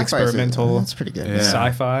comedy, Sci-fi experimental. That's pretty good. Yeah.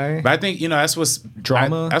 Sci-fi. But I think that's what's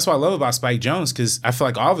drama. That's what I love about Spike Jonze because I feel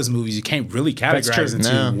like all of his movies you can't really categorize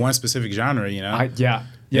into one specific genre.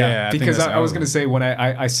 Yeah, because I was going to say when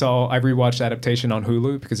I rewatched Adaptation on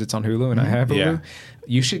Hulu because it's on Hulu and I have Hulu. Yeah.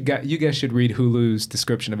 You guys should read Hulu's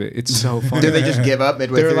description of it. It's so funny. Do they just give up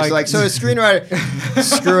midway through? Like, so a screenwriter,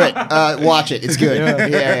 screw it, watch it. It's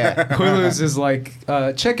good. Yeah. Hulu's is like,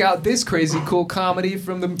 check out this crazy cool comedy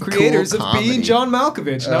from the creators of Being John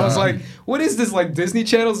Malkovich. And I was like, what is this, like Disney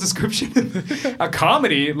Channel's description? A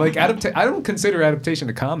comedy, like I don't consider adaptation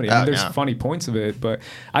a comedy. I mean, there's funny points of it, but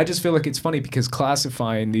I just feel like it's funny because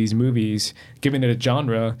classifying these movies, giving it a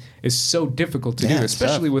genre, is so difficult to do,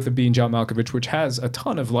 especially with it being John Malkovich, which has a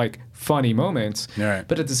ton of like funny moments. Right.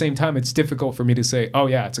 But at the same time, it's difficult for me to say, oh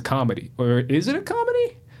yeah, it's a comedy, or is it a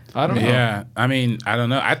comedy? I don't know. Yeah, I mean, I don't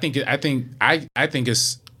know. I think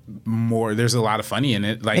it's more. There's a lot of funny in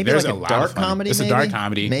it. Like maybe there's like a lot dark of funny. comedy. It's a dark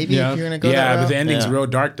comedy. Maybe if you're gonna go that route. But the ending's real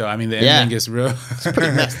dark though. I mean, the ending is real. It's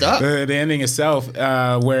pretty messed up. The ending itself,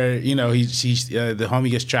 where the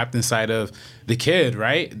homie gets trapped inside of the kid,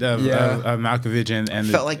 right? Of Malkovich and I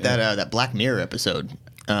felt like that Black Mirror episode.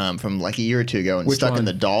 From like a year or two ago, and Which one? in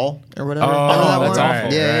the doll or whatever. Oh, that's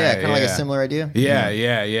awful. Yeah, kind of like a similar idea.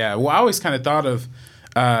 Yeah. Well, I always kind of thought of,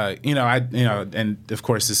 and of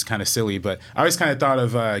course this is kind of silly, but I always kind of thought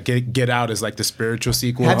of Get Out as like the spiritual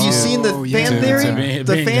sequel. Have you seen the fan theory?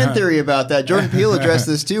 The fan theory about that. Jordan Peele addressed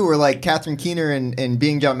this too, where like Catherine Keener and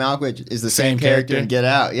Being John Malkovich is the same character in Get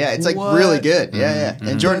Out. Yeah, it's like really good. Yeah.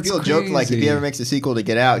 And Jordan Peele joked like if he ever makes a sequel to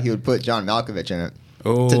Get Out, he would put John Malkovich in it.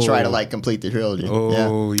 To try to like complete the trilogy.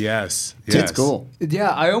 Yes. It's cool. Yeah,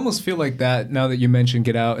 I almost feel like that now that you mentioned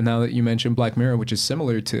Get Out and now that you mentioned Black Mirror, which is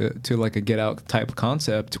similar to like a Get Out type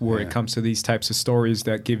concept where it comes to these types of stories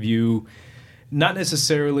that give you not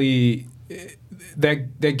necessarily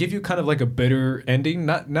that give you kind of like a bitter ending,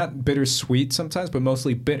 not bittersweet sometimes, but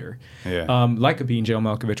mostly bitter. Yeah. Like a Being John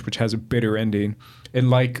Malkovich, which has a bitter ending, and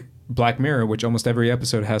like Black Mirror, which almost every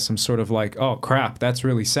episode has some sort of like, oh crap, that's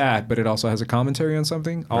really sad, but it also has a commentary on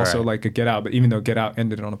something. Also like a Get Out, but even though Get Out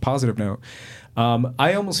ended on a positive note,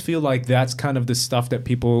 I almost feel like that's kind of the stuff that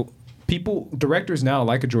people, directors now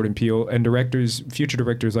like a Jordan Peele and future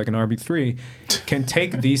directors like an RB3 can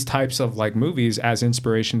take these types of like movies as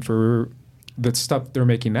inspiration for the stuff they're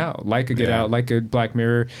making now, like a Get Out, like a Black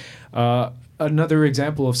Mirror. Another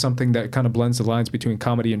example of something that kind of blends the lines between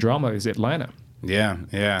comedy and drama is Atlanta. Yeah.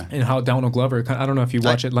 And how Donald Glover, I don't know if you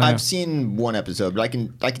watch Atlanta. I've seen one episode, but I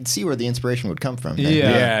can see where the inspiration would come from.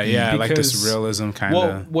 Yeah. Like this realism kind of.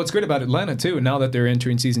 Well, what's great about Atlanta too, and now that they're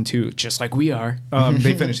entering season 2, just like we are,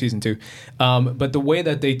 they finished season 2. But the way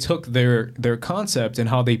that they took their concept and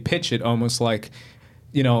how they pitch it, almost like,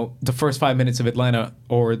 the first 5 minutes of Atlanta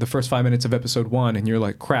or the first 5 minutes of episode 1, and you're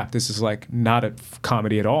like, crap, this is like not a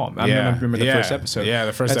comedy at all. I remember the first episode. Yeah,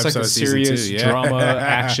 the first That's episode. That's like a serious drama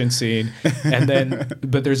action scene, and then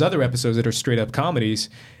but there's other episodes that are straight up comedies.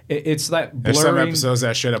 It's that blurring. There's some episodes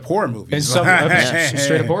that straight up horror movies. And some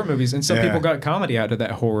straight up horror movies. And some people got comedy out of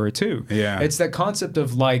that horror too. Yeah. It's that concept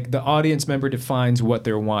of like the audience member defines what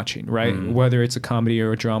they're watching, right? Whether it's a comedy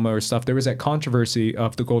or a drama or stuff. There was that controversy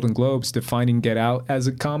of the Golden Globes defining Get Out as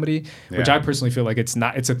a comedy, which I personally feel like it's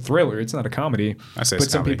not. It's a thriller. It's not a comedy. I say but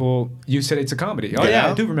it's some comedy. people, you said it's a comedy. Oh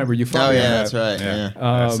yeah, I do remember you. Oh yeah, that's right. Yeah.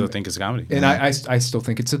 I still think it's a comedy. And I still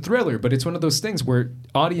think it's a thriller, but it's one of those things where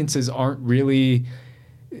audiences aren't really.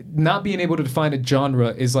 Not being able to define a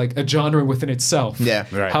genre is like a genre within itself. Yeah,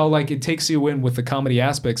 right. How like it takes you in with the comedy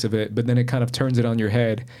aspects of it, but then it kind of turns it on your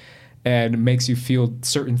head and makes you feel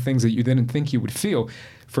certain things that you didn't think you would feel.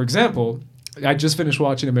 For example, I just finished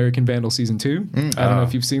watching American Vandal season 2. I don't know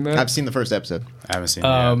if you've seen that. I've seen the first episode. I haven't seen it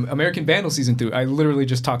yet. American Vandal season 2. I literally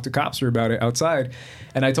just talked to Copster about it outside,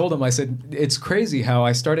 and I told him, I said, it's crazy how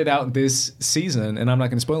I started out this season, and I'm not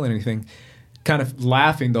going to spoil anything, kind of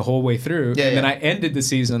laughing the whole way through, and then I ended the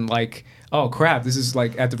season like, oh crap, this is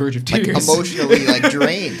like at the verge of tears, like emotionally like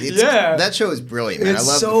drained. That show is brilliant, man. It's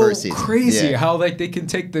I love so the first season. Crazy how like they can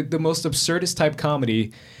take the most absurdist type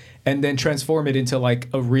comedy and then transform it into like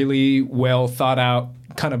a really well thought out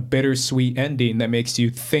kind of bittersweet ending that makes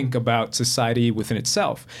you think about society within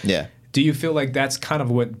itself. Yeah. Do you feel like that's kind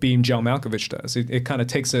of what Being John Malkovich does? It kind of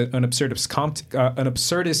takes an absurdist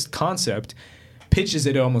concept, pitches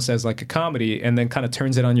it almost as like a comedy, and then kind of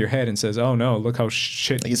turns it on your head and says, "Oh no, look how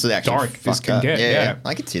dark this can get." Yeah,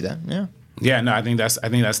 I could see that. Yeah. Yeah, no, I think that's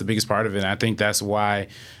the biggest part of it. And I think that's why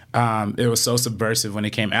it was so subversive when it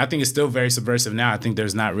came. And I think it's still very subversive now. I think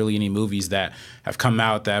there's not really any movies that have come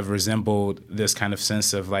out that have resembled this kind of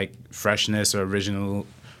sense of like freshness or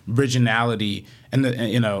originality, and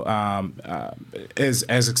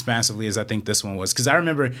as expansively as I think this one was. Because I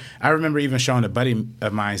remember even showing a buddy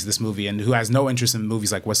of mine this movie, and who has no interest in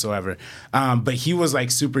movies like whatsoever, but he was like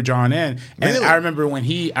super drawn in. And really? I remember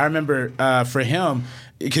for him,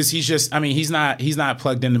 because he's not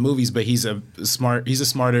plugged into movies, but he's a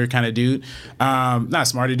smarter kind of dude. Not a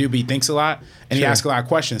smarter dude, but he thinks a lot, and he asks a lot of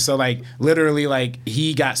questions. So like literally, like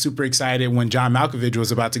he got super excited when John Malkovich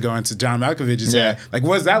was about to go into John Malkovich's head. Like,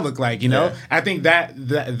 what does that look like? You know, I think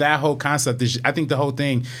think that whole concept is, I think the whole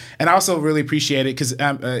thing, and I also really appreciate it because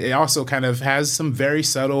it also kind of has some very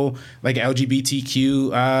subtle like LGBTQ,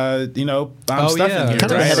 stuff in here.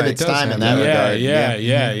 Kind of ahead of its time in that regard.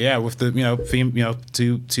 Yeah. With the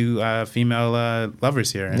two female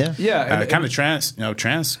lovers here. Kind of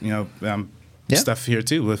trans stuff here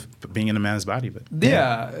too with being in a man's body, but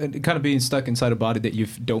and kind of being stuck inside a body that you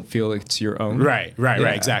don't feel it's your own. Right,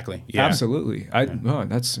 exactly. Yeah, absolutely.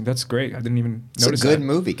 That's great. I didn't even notice. It's a good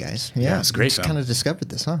movie, guys. Yeah, it's a great film. Kind of discovered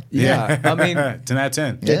this, huh? Yeah, I mean, 10 out of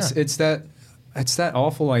 10. It's that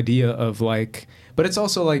awful idea of like. But it's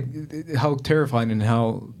also like how terrifying and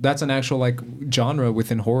how that's an actual like genre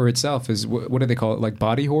within horror itself is what do they call it, like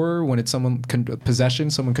body horror, when it's someone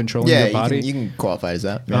possession, someone controlling your body. You can qualify as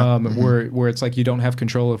that. Where it's like you don't have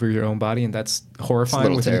control over your own body, and that's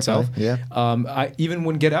horrifying within itself. Even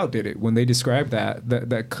when Get Out did it, when they described that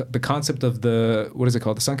the concept of the what is it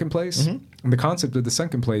called, the sunken place, and the concept of the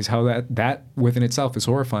sunken place, how that within itself is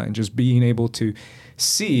horrifying, just being able to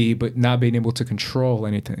see but not being able to control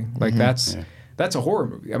anything, like that's a horror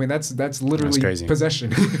movie. I mean, that's literally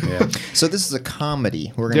possession. So this is a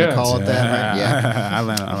comedy. We're going to call it that,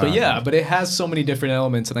 right? Yeah. But it has so many different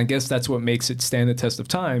elements, and I guess that's what makes it stand the test of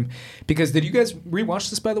time. Because did you guys rewatch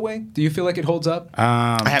this, by the way? Do you feel like it holds up?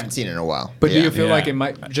 I haven't seen it in a while. But do you feel like it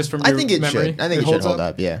might, just from your memory? I think it should hold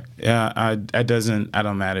up, yeah. Yeah, I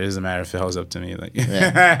don't matter. It doesn't matter if it holds up to me. Like,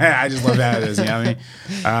 I just love that it is, you know what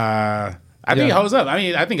I mean? I think it holds up. I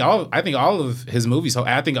mean, I think all of his movies.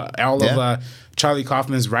 I think all of Charlie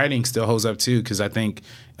Kaufman's writing still holds up too, because I think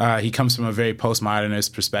he comes from a very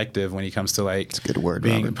postmodernist perspective when he comes to like. It's a good word.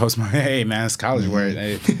 Being postmodern. Hey man, it's college word.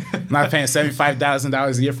 Hey, I'm not paying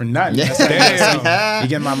 $75,000 a year for nothing. Yeah. Damn, you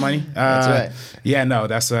getting my money? That's right. Yeah, no,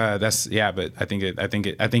 that's. But I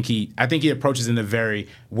think he approaches it in a very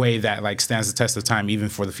way that like stands the test of time, even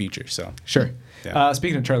for the future. So sure. Yeah.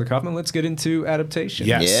 Speaking of Charlie Kaufman, let's get into Adaptation.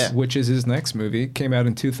 Yes. Which is his next movie. Came out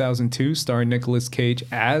in 2002, starring Nicolas Cage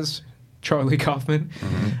as Charlie Kaufman,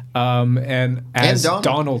 and as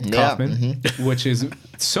Donald Kaufman, which is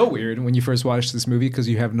so weird when you first watch this movie because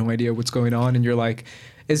you have no idea what's going on, and you're like,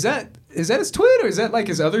 is that his twin, or is that like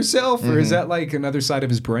his other self, or is that like another side of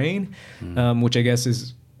his brain? Which I guess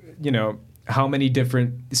is, how many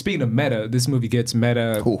different. Speaking of meta, this movie gets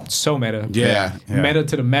meta, so meta, meta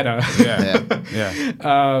to the meta.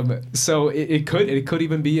 So it could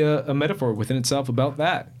even be a metaphor within itself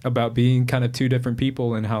about being kind of two different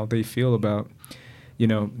people and how they feel about,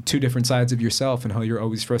 two different sides of yourself, and how you're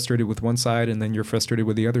always frustrated with one side and then you're frustrated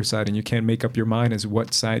with the other side, and you can't make up your mind as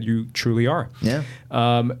what side you truly are.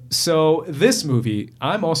 So this movie,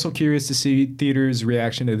 I'm also curious to see theaters'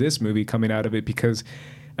 reaction to this movie coming out of it, because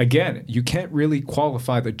again, you can't really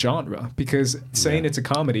qualify the genre, because saying it's a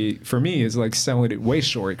comedy for me is like selling it way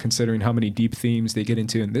short, considering how many deep themes they get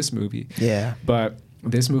into in this movie. But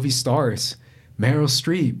this movie stars Meryl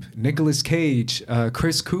Streep, Nicolas Cage,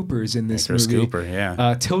 Chris Cooper's in this movie. Chris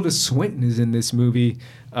Cooper, Tilda Swinton is in this movie.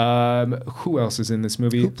 Who else is in this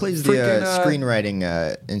movie? Who plays the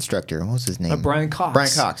screenwriting instructor? What's his name? Brian Cox. Brian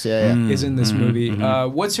Cox, is in this movie.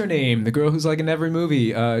 What's her name? The girl who's like in every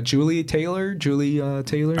movie. Julie Taylor. I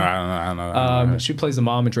don't know. She plays the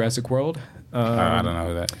mom in Jurassic World. I don't know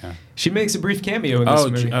who that. Yeah. She makes a brief cameo in this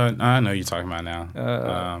movie. I know who you're talking about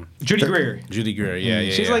now. Judy Greer. Judy Greer,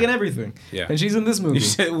 yeah. She's like in everything. Yeah. And she's in this movie.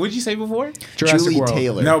 What'd you say before? Jurassic Julie World.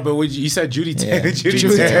 Taylor. No, but you said Judy Taylor. Yeah. Judy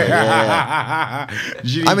Taylor.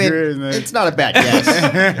 Judy I mean, Greer, it's not a bad guess.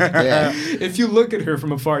 If you look at her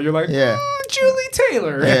from afar, you're like, Julie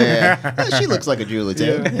Taylor. She looks like a Julie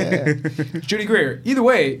Taylor. Judy Greer. Either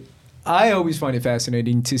way, I always find it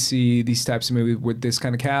fascinating to see these types of movies with this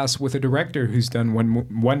kind of cast, with a director who's done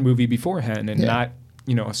one movie beforehand and not,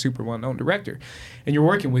 a super well-known director. And you're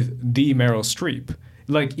working with the Meryl Streep.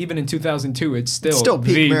 Like, even in 2002, it's still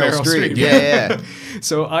peak the Meryl Streep.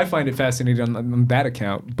 So I find it fascinating on that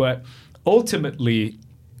account. But ultimately,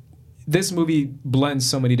 this movie blends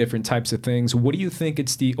so many different types of things. What do you think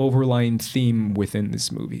it's the overlying theme within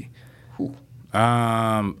this movie?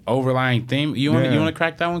 Overlying theme. You want to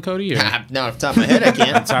crack that one, Cody? No, off the top of my head, I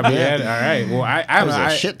can't. Top of your head. All right. Well, I don't know.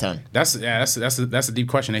 A shit ton. That's a deep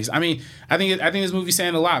question. I mean, I think this movie's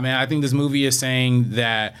saying a lot, man. I think this movie is saying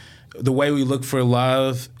that the way we look for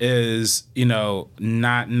love is,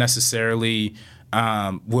 not necessarily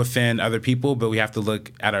within other people, but we have to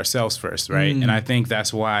look at ourselves first, right? And I think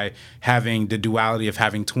that's why having the duality of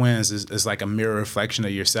having twins is like a mirror reflection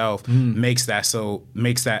of yourself, makes that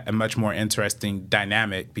a much more interesting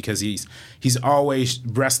dynamic, because he's always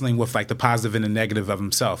wrestling with like the positive and the negative of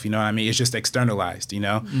himself. You know what I mean? It's just externalized,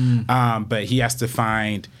 but he has to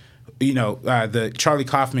find the Charlie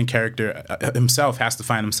Kaufman character himself has to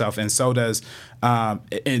find himself, and so does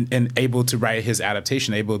and able to write his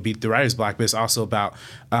adaptation, able to beat the writer's block. But it's also about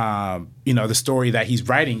the story that he's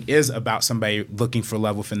writing is about somebody looking for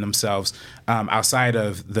love within themselves, outside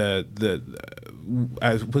of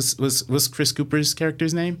what's Chris Cooper's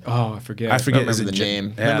character's name? Oh, I forget. I remember the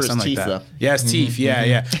name. Yeah, remember his teeth like though. Yeah, his teeth.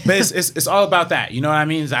 Yeah. But it's all about that. You know what I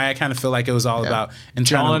mean? I kind of feel like it was all about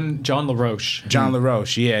John LaRoche. John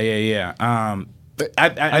LaRoche. Yeah. But I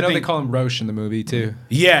know think, they call him Roche in the movie too.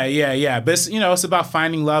 Yeah. But it's about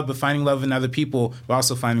finding love, but finding love in other people, but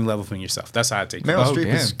also finding love within yourself. That's how I take it. Meryl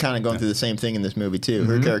Streep is kind of going through the same thing in this movie too.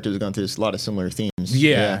 Her character is going through a lot of similar themes.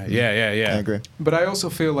 Yeah. I agree. But I also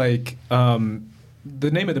feel like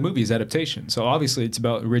the name of the movie is adaptation, so obviously it's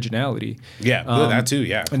about originality. Yeah, that too.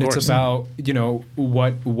 Yeah, and it's about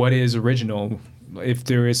what is original, if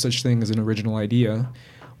there is such thing as an original idea,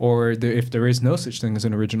 or if there is no such thing as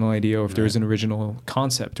an original idea, or if there is an original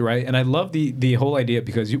concept, right? And I love the whole idea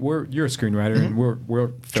because you're a screenwriter and we're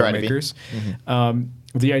filmmakers.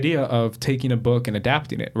 The idea of taking a book and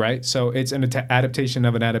adapting it, right? So it's an adaptation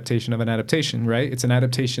of an adaptation of an adaptation, right? It's an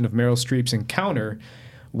adaptation of Meryl Streep's encounter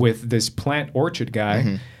with this plant orchard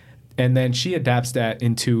guy, and then she adapts that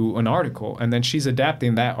into an article, and then she's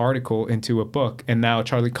adapting that article into a book, and now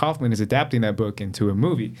Charlie Kaufman is adapting that book into a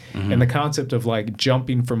movie. And the concept of like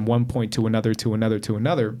jumping from one point to another to another to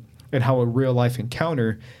another, and how a real life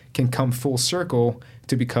encounter can come full circle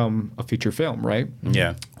to become a feature film, right?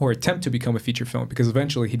 Yeah. Or attempt to become a feature film, because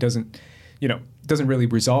eventually he doesn't really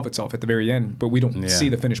resolve itself at the very end, but we don't see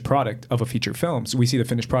the finished product of a feature film. So we see the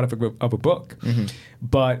finished product of a book.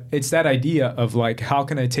 But it's that idea of like, how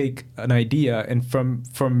can I take an idea and from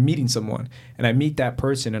meeting someone, and I meet that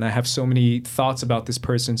person and I have so many thoughts about this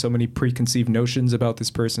person, so many preconceived notions about this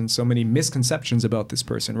person, so many misconceptions about this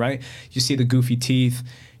person, right? You see the goofy teeth,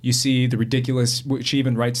 you see the ridiculous, which she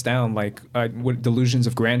even writes down, like what delusions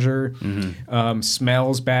of grandeur,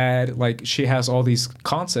 smells bad. Like she has all these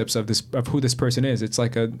concepts of who this person is. It's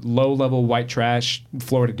like a low-level white trash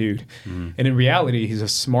Florida dude. And in reality, he's a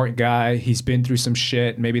smart guy. He's been through some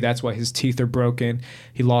shit. Maybe that's why his teeth are broken.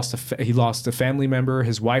 He lost a family member.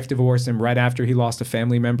 His wife divorced him right after he lost a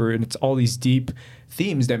family member. And it's all these deep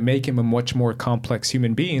themes that make him a much more complex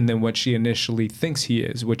human being than what she initially thinks he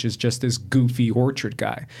is, which is just this goofy orchard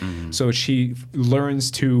guy. So she learns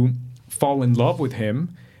to fall in love with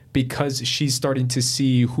him because she's starting to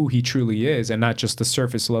see who he truly is and not just the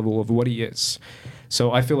surface level of what he is.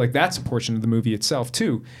 So I feel like that's a portion of the movie itself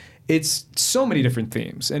too. It's so many different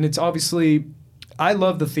themes, and it's obviously, I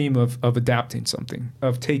love the theme of adapting something,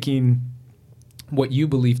 of taking what you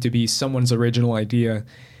believe to be someone's original idea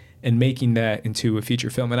and making that into a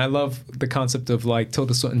feature film. And I love the concept of like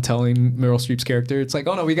Tilda Swinton telling Meryl Streep's character, it's like,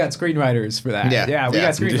 oh no, we got screenwriters for that. Yeah, we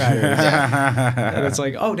got screenwriters. And it's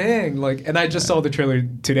like, oh dang. Like, and I just saw the trailer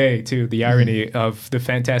today too, the irony of the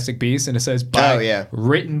Fantastic Beasts, and it says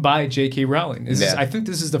written by J.K. Rowling. I think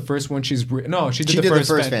this is the first one she's written. No, she did the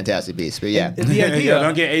first Fantastic Beasts, but yeah. And the idea,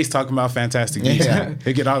 don't get Ace talking about Fantastic Beasts.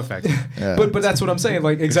 They get all the facts. But that's what I'm saying,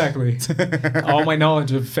 like exactly. All my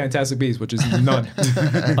knowledge of Fantastic Beasts, which is none.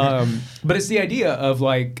 But it's the idea of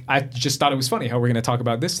like, I just thought it was funny how we're going to talk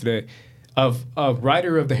about this today, of a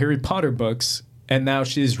writer of the Harry Potter books, and now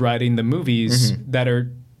she's writing the movies that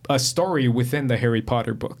are a story within the Harry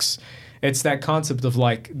Potter books. It's that concept of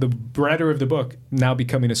like the writer of the book now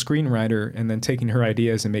becoming a screenwriter and then taking her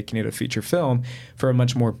ideas and making it a feature film for a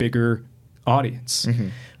much more bigger audience.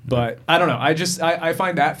 But I don't know. I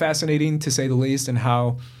find that fascinating, to say the least, and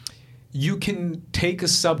how you can take a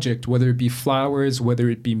subject, whether it be flowers, whether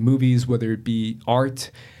it be movies, whether it be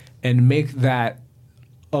art, and make that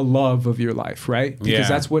a love of your life, right? Because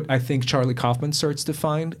that's what I think Charlie Kaufman starts to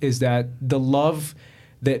find, is that the love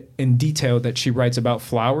that in detail that she writes about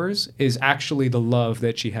flowers is actually the love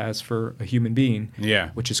that she has for a human being,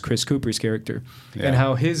 which is Chris Cooper's character. And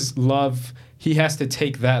how his love, he has to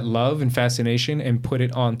take that love and fascination and put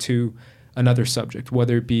it onto another subject,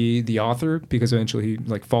 whether it be the author, because eventually he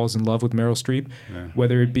like falls in love with Meryl Streep,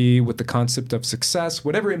 whether it be with the concept of success,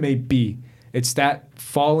 whatever it may be, it's that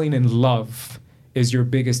falling in love is your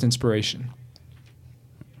biggest inspiration.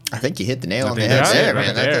 I think you hit the nail on the head there,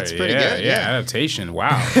 man. That's pretty good. Yeah, adaptation. Wow.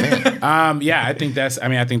 I think that's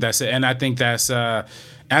it, and I think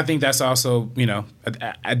that's also,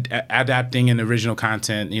 adapting an original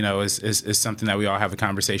content, is something that we all have a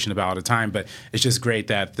conversation about all the time. But it's just great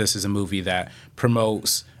that this is a movie that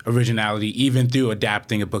promotes originality, even through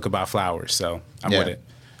adapting a book about flowers. So I'm with it.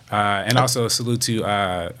 And also a salute to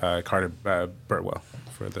Carter Burtwell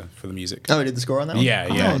for the music. Oh, he did the score on that one?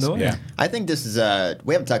 Yeah. no way. Yeah. I think this is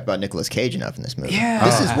we haven't talked about Nicolas Cage enough in this movie. Yeah.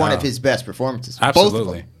 This is one of his best performances.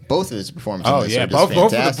 Absolutely. Both of his performances. Oh in this yeah, are just both of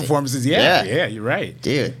the fantastic. performances. Yeah, you're right,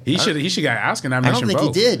 dude. He should got an Oscar I nomination. don't think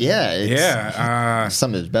both. he did. Yeah, it's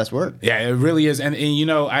some of his best work. Yeah, it really is. And you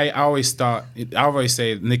know, I always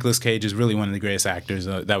say Nicolas Cage is really one of the greatest actors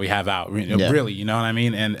that we have out. Really, you know what I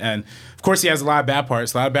mean? And of course he has a lot of bad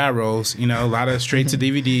parts, a lot of bad roles. You know, a lot of straight to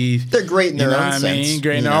DVD. They're great in their own sense. I mean,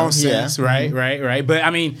 great in their own sense. Right, right. But I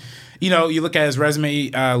mean, you know, you look at his resume: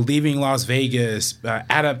 Leaving Las Vegas,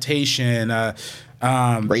 Adaptation.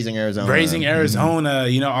 Raising Arizona,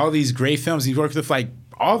 you know, all these great films. He's worked with like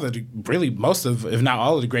most of, if not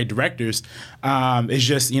all of the great directors. It's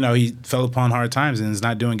just, you know, he fell upon hard times and is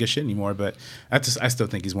not doing good shit anymore. But I still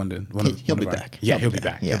think he's He'll be back. Yeah, he'll be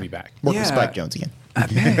back. He'll be back. Work with Spike Jonze again.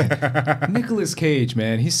 Man, Nicolas Cage,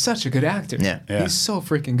 man, he's such a good actor. Yeah. He's so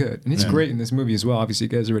freaking good. And he's great in this movie as well. Obviously, you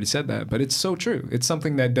guys already said that, but it's so true. It's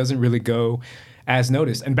something that doesn't really go as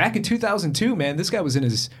noticed. And back in 2002, man, this guy was in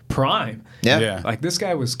his prime. Yeah. Like, this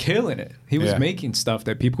guy was killing it. He was making stuff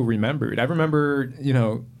that people remembered. I remember, you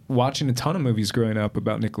know, watching a ton of movies growing up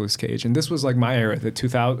about Nicolas Cage, and this was like my era, the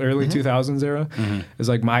early 2000s era. Is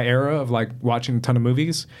like my era of like watching a ton of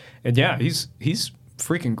movies. And yeah, he's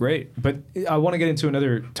freaking great. But I want to get into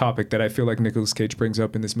another topic that I feel like Nicolas Cage brings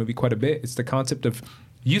up in this movie quite a bit. It's the concept of,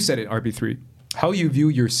 you said it, RB3, how you view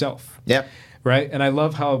yourself. Yep. Right? And I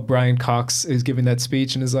love how Brian Cox is giving that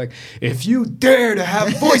speech and is like, if you dare to have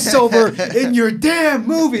voiceover in your damn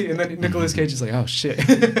movie. And then Nicolas Cage is like, oh, shit.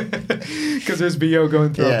 Because there's BO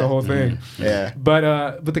going throughout the whole thing. Yeah.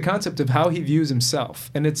 But the concept of how he views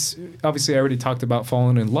himself. And it's, obviously, I already talked about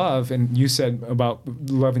falling in love, and you said about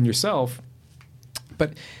loving yourself.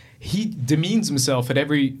 But he demeans himself at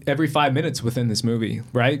every 5 minutes within this movie,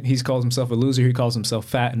 right? He calls himself a loser. He calls himself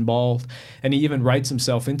fat and bald. And he even writes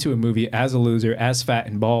himself into a movie as a loser, as fat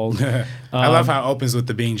and bald. I love how it opens with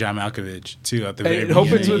the Being John Malkovich, too, at the very beginning. It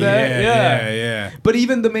opens with that? Yeah. But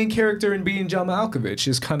even the main character in Being John Malkovich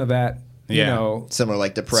is kind of that, you know... Similar,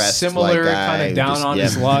 like depressed. Similar, kind of down on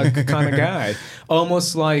his luck kind of guy.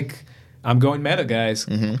 Almost like... I'm going meta, guys.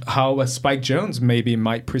 How a Spike Jonze maybe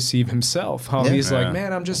might perceive himself. How he's like,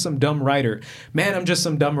 man, I'm just some dumb writer. Man, I'm just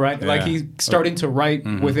some dumb writer. Like he's starting to write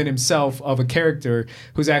within himself of a character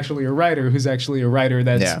who's actually a writer,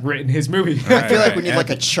 that's written his movie. I feel like we need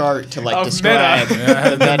like a chart to like describe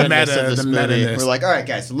the meta-ness of this movie. We're like, all right,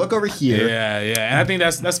 guys, so look over here. Yeah. And I think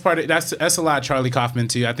that's a lot of Charlie Kaufman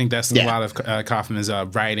too. I think that's a lot of Kaufman's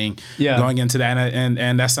writing going into that,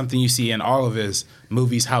 and that's something you see in all of his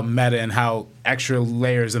movies, how meta and how extra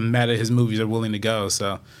layers of meta his movies are willing to go.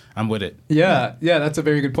 So I'm with it. Yeah, that's a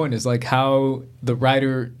very good point. It's like how the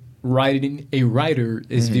writer writing a writer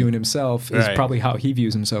is viewing himself is probably how he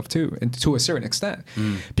views himself too, and to a certain extent.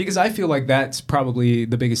 Because I feel like that's probably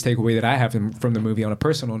the biggest takeaway that I have from the movie on a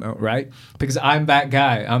personal note, right? Because I'm that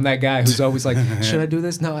guy who's always like, should I do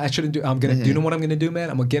this? No, I shouldn't do. I'm gonna. Do you know what I'm gonna do,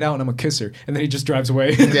 man? I'm gonna get out and I'm gonna kiss her, and then he just drives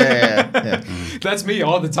away. Yeah. That's me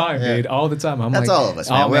all the time, dude. All the time. That's all of us,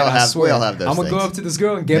 man. We all have those I'm gonna go up to this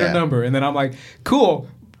girl and get her number, and then I'm like, cool.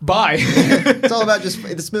 Bye. It's all about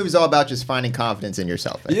this movie's all about just finding confidence in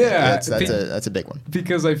yourself. That's a big one.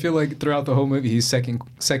 Because I feel like throughout the whole movie, he's second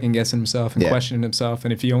guessing himself and questioning himself.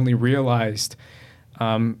 And if he only realized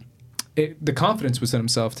the confidence was in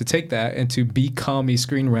himself to take that and to become a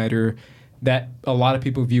screenwriter that a lot of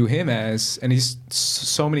people view him as, and he's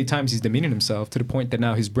so many times he's demeaning himself to the point that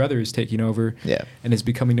now his brother is taking over and is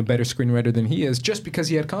becoming a better screenwriter than he is just because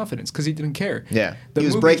he had confidence, because he didn't care. Yeah, he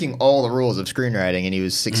was breaking all the rules of screenwriting, and he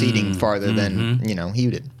was succeeding farther than he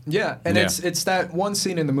did. Yeah, and it's that one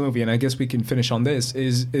scene in the movie, and I guess we can finish on this,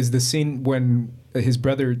 is the scene when his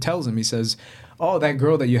brother tells him, he says, oh, that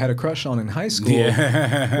girl that you had a crush on in high school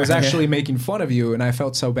was actually making fun of you, and I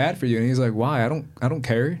felt so bad for you. And he's like, why? I don't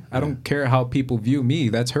care. I don't care how people view me.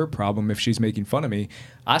 That's her problem if she's making fun of me.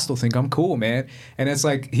 I still think I'm cool, man. And it's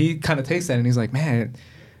like, he kind of takes that and he's like, man,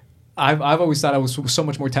 I've always thought I was so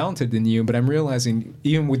much more talented than you, but I'm realizing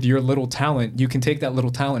even with your little talent, you can take that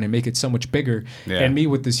little talent and make it so much bigger. Yeah. And me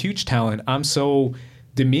with this huge talent, I'm so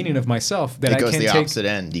demeaning of myself that I can't take. It goes the opposite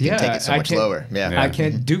end. You can take it so much lower. I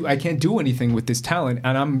can't do anything with this talent,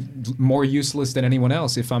 and I'm more useless than anyone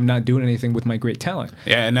else if I'm not doing anything with my great talent.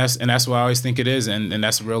 Yeah, and that's what I always think it is, and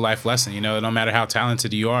that's a real life lesson. You know, no matter how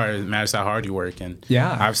talented you are, it matters how hard you work. And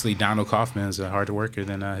obviously Donald Kaufman is a harder worker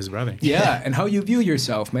than his brother. Yeah, and how you view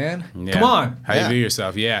yourself, man. Yeah. Come on, how you view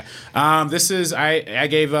yourself. Yeah. This is I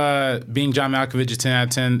gave Being John Malkovich a 10 out of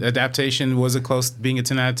 10. Adaptation was a close being a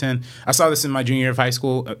 10 out of 10. I saw this in my junior year of high school.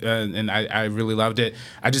 school, and I really loved it.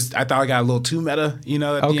 I thought I got a little too meta, you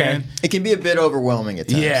know, at the end. It can be a bit overwhelming at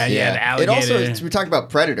times. Yeah, the alligator. It also, we talked about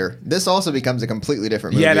Predator. This also becomes a completely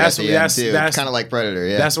different movie. That's kind of like Predator.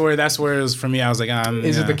 Yeah, that's where it was for me. I was like,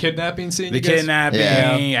 is it the kidnapping scene? The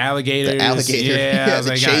kidnapping, alligators, the alligator, I was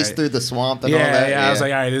the like, chase through the swamp and all that. Yeah, I was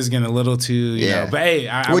like, all right, this is getting a little too, you know. But hey,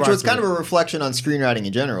 which was kind of a reflection on screenwriting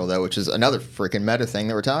in general, though, which is another freaking meta thing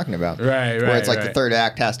that we're talking about. Right. Where it's like the third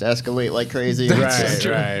act has to escalate like crazy. Right.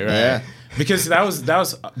 Yeah. Because that was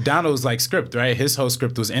Donald's like script, right? His whole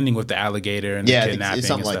script was ending with the alligator and the kidnapping, it's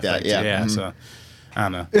something and like stuff that. Yeah. So I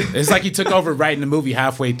don't know. It's like he took over writing the movie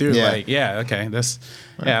halfway through. Like, okay, that's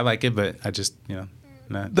I like it, but I just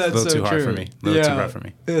that's a little too hard for me. A little too hard for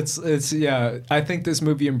me. It's I think this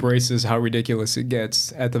movie embraces how ridiculous it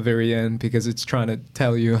gets at the very end because it's trying to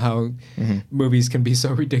tell you how movies can be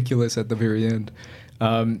so ridiculous at the very end.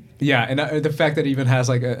 And the fact that it even has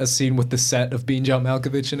like a scene with the set of Bean John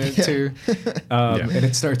Malkovich in it too, and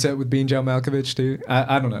it starts out with Bean John Malkovich too.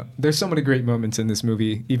 I don't know. There's so many great moments in this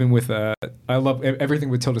movie. Even with I love everything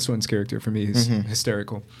with Tilda Swinton's character. For me, is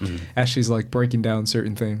hysterical as she's like breaking down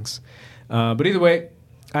certain things. But either way,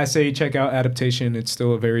 I say check out Adaptation. It's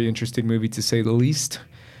still a very interesting movie to say the least.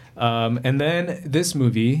 And then this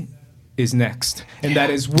movie is next, and that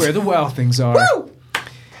is Where the Wild Things Are. Woo!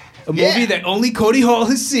 A movie that only Cody Hall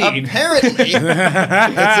has seen. Apparently. It's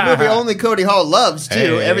a movie only Cody Hall loves,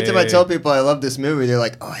 too. Every time I tell people I love this movie, they're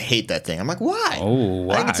like, oh, I hate that thing. I'm like, why? Oh,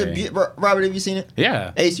 why? I think it's Robert, have you seen it?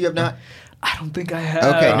 Yeah. Ace, you have not? I don't think I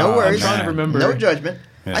have. Okay, no worries. I'm trying to remember. No judgment.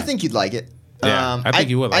 Yeah. I think you'd like it. Yeah, I think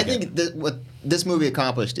you would like it. I think what this movie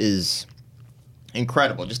accomplished is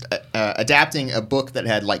incredible. Just adapting a book that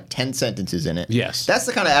had like 10 sentences in it. Yes. That's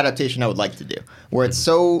the kind of adaptation I would like to do, where it's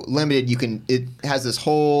so limited it has this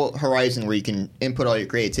whole horizon where you can input all your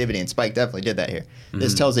creativity, and Spike definitely did that here.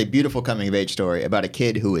 This tells a beautiful coming-of-age story about a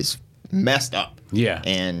kid who is messed up. Yeah.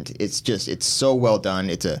 And it's so well done.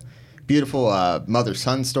 It's a beautiful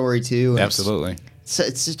mother-son story, too. Absolutely.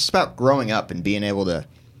 It's just about growing up and being able to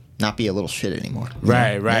not be a little shit anymore.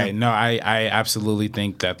 Right. Yeah. No, I absolutely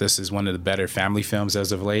think that this is one of the better family films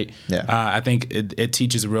as of late. Yeah. I think it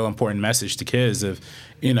teaches a real important message to kids of,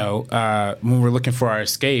 when we're looking for our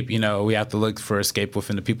escape, we have to look for escape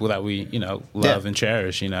within the people that we, love and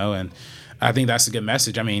cherish, and I think that's a good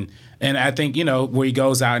message. I mean, and I think, where he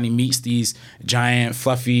goes out and he meets these giant,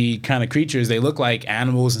 fluffy kind of creatures, they look like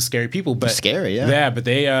animals and scary people. But scary, yeah. Yeah, but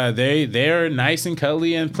they're nice and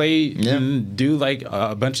cuddly and play and do like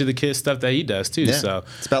a bunch of the kids stuff that he does too. Yeah. So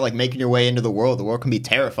it's about like making your way into the world. The world can be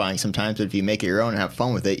terrifying sometimes, but if you make it your own and have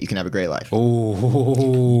fun with it, you can have a great life.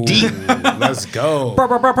 Oh, deep. Let's go.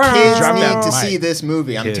 Kids need to see this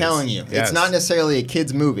movie. I'm telling you, Yes. It's not necessarily a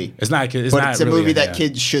kids movie. It's not a kid. It's a movie that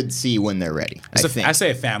kids should see when they're ready. I say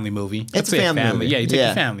a family movie. It's a family movie. Yeah, you take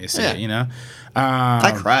your family to see it,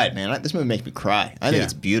 I cried, man. This movie makes me cry. I think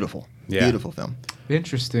it's beautiful. Yeah. Beautiful film.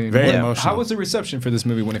 Interesting. Very emotional. How was the reception for this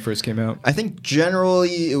movie when it first came out? I think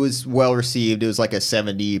generally it was well received. It was like a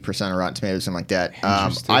 70% of Rotten Tomatoes, something like that.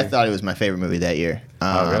 I thought it was my favorite movie that year.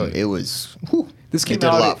 Really? It was. This came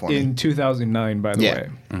out in 2009, by the way.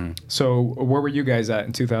 Mm-hmm. So where were you guys at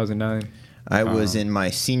in 2009? I was in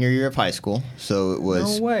my senior year of high school, so it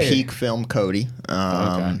was peak film Cody.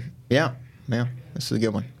 Okay. Yeah, this is a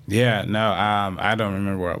good one. Yeah, no, I don't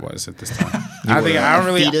remember where I was at this time. I don't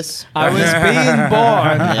really. Fetus. I was being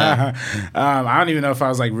born. Yeah. I don't even know if I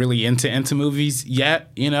was like really into movies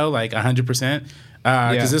yet. Like 100%.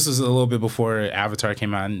 Because this was a little bit before Avatar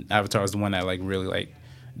came out. And Avatar was the one that like really like.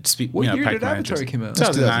 What year did Avatar come out?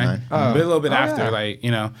 2009. But a little bit after,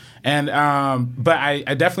 and but I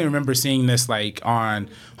definitely remember seeing this like on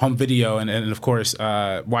home video and of course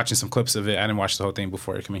watching some clips of it. I didn't watch the whole thing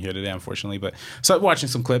before coming here today, unfortunately, but so watching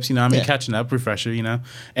some clips, catching up, refresher,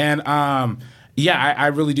 and I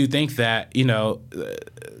really do think that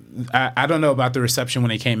I don't know about the reception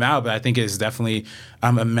when it came out, but I think it's definitely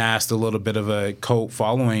amassed a little bit of a cult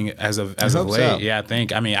following as of late. So. Yeah, I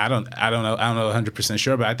think. I mean, I don't know 100%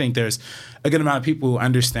 sure, but I think there's a good amount of people who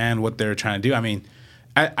understand what they're trying to do. I mean,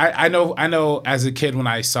 I know as a kid when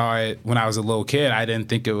I saw it when I was a little kid, I didn't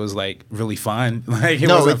think it was like really fun. Like it's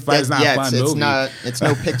not a fun movie. It's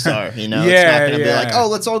no Pixar, It's not going to be like, oh,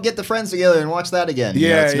 let's all get the friends together and watch that again.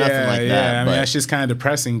 It's nothing like that. I mean, that's just kind of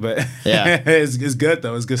depressing, but it's good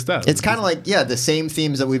though. It's good stuff. It's kind of like the same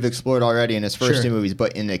themes that we've explored already in his first two movies,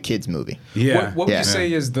 but in a kids movie. Yeah. What would you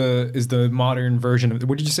say is the modern version of?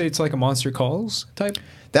 What did you say? It's like a Monster Calls type.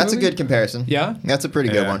 That's a good comparison. Yeah? That's a pretty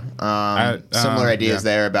good one. Similar ideas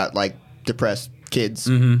there about like depressed kids.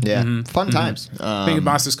 Mm-hmm, Yeah, mm-hmm, fun times. I think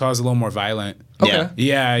Monsters Call is a little more violent. Okay.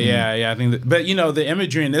 Yeah. I think, but the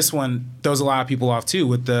imagery in this one throws a lot of people off too,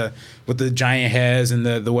 with the giant heads and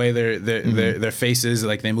the way their faces,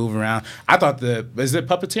 like they move around. I thought is it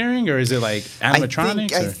puppeteering or is it like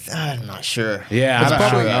animatronics? I'm not sure. Yeah, I'm I'm not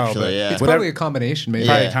not sure sure. actually. Yeah. It's probably a combination, maybe.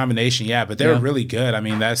 Probably a combination, yeah. But they were really good. I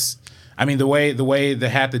mean, the way they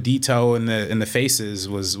had the detail in the faces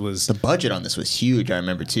was The budget on this was huge. I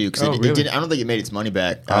remember too, because really? it didn't. I don't think it made its money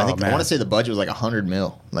back. I want to say the budget was like $100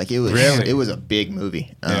 million. Like it was. Really? It was a big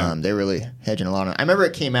movie. Yeah. They're really hedging a lot on it. I remember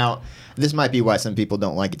it came out. This might be why some people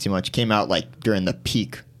don't like it too much. It came out like during the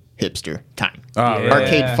peak hipster time. Oh, Yeah.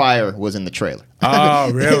 Arcade Fire was in the trailer.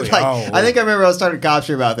 Oh, really? I think I remember I was talking to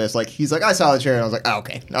Copster about this. Like he's like, I saw the trailer, and I was like, oh,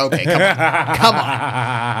 okay, come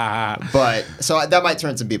on. But so that might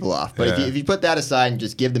turn some people off. But if you put that aside and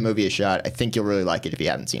just give the movie a shot, I think you'll really like it if you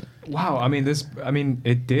haven't seen it. Wow, I mean,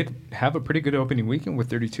 it did have a pretty good opening weekend with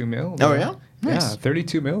 32 mil. Oh yeah, nice. Yeah,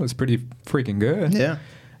 32 mil is pretty freaking good. Yeah.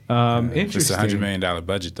 Interesting. It's a $100 million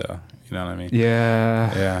budget though. You know what I mean?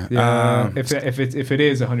 Yeah. Yeah. If it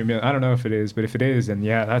is $100 million, I don't know if it is, but if it is, then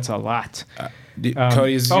yeah, that's a lot.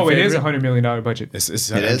 Cody, is your it is favorite? $100 million budget. It's It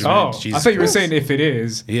is. $100 Oh, million. Jesus I thought you were Christ. saying if it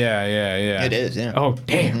is. Yeah. It is. Yeah. Oh,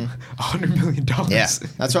 damn. $100 million. Yeah.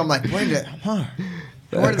 That's why I'm like, where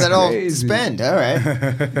did that all crazy. spend? All right.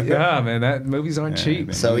 Yeah, man, that movies aren't cheap.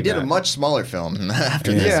 man. So we did a much smaller film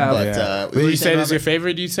after this. Yeah. But Would you say this is your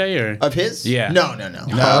favorite? Do you say or of his? Yeah. No.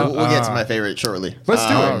 We'll get to my favorite shortly. Let's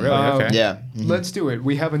do it. really? Okay. Yeah. Let's do it.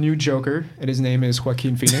 We have a new Joker, and his name is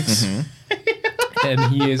Joaquin Phoenix. And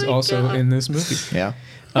he is also in this movie. Yeah.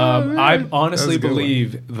 I honestly That was a good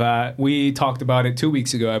believe that we talked about it 2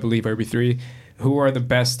 weeks ago, I believe, RB3. Who are the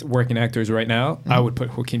best working actors right now? I would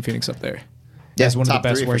put Joaquin Phoenix up there. Yeah, As one of the top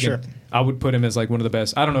best three for working. sure. I would put him as like one of the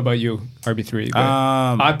best. I don't know about you, RB3, but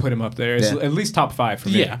I'd put him up there. It's Yeah. at least top 5 for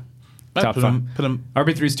me. yeah? Top Put 5. him.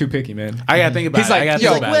 RB3 is too picky, man. I gotta think about He's it. like, I gotta yo,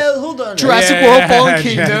 think about it. Well, hold on. Jurassic Yeah, World, yeah, Fallen yeah,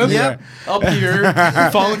 Kingdom. Yep. Up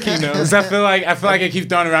here, Fallen Kingdom. 'Cause I feel like I keep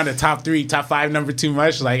throwing around the top 3, top 5 number too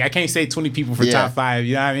much. Like I can't say 20 people for Yeah. top 5.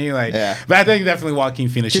 You know what I mean? Like, Yeah. but I think definitely Joaquin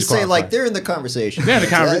Phoenix. Just should say like qualify. they're in the conversation. They're in the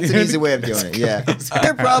That's an conver- easy way of doing it. Yeah,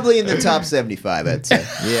 they're probably in the top 75. I'd say.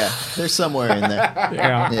 Yeah, they're somewhere in there.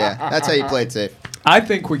 Yeah. Yeah, that's how you play it safe. I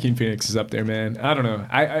think Joaquin Phoenix is up there, man. I don't know.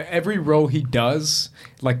 I every role he does,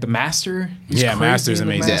 like The Master. He's Yeah, crazy Master's in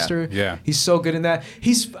The amazing. Master. Yeah. He's so good in that.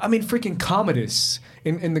 He's, freaking Commodus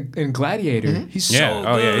in Gladiator. He's so Yeah.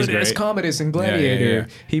 Oh, yeah, good he's as great. Commodus in Yeah, Gladiator. yeah.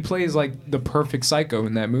 He plays like the perfect psycho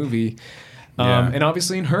in that movie. Yeah. And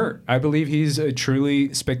obviously in Her, I believe he's a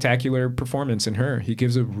truly spectacular performance in Her. He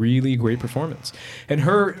gives a really great performance. And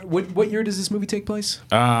Her, what year does this movie take place?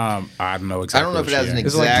 I don't know exactly. I don't know if it has an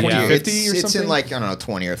Is it like exact year. 2050 or It's something? in like, I don't know,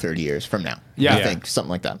 20 or 30 years from now. Yeah. I think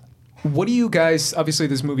something like that. What do you guys, obviously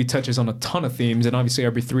this movie touches on a ton of themes, and obviously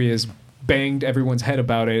RB3 has banged everyone's head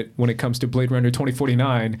about it when it comes to Blade Runner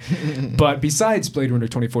 2049. But besides Blade Runner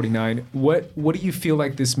 2049, what do you feel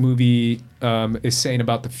like this movie is saying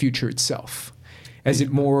about the future itself? Is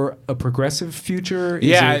it more a progressive future? Is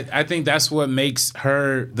Yeah, it- I think that's what makes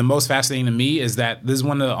Her the most fascinating to me, is that this is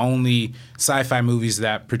one of the only sci-fi movies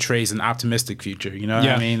that portrays an optimistic future. You know what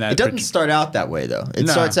Yeah. I mean? That It doesn't start out that way though. It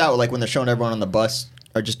Nah. starts out like when they're showing everyone on the bus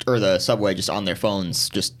or the subway just on their phones,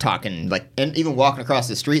 just talking, like, and even walking across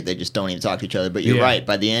the street, they just don't even talk to each other. But you're Yeah. right.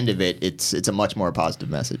 By the end of it, it's a much more positive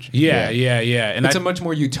message. Yeah. And it's a much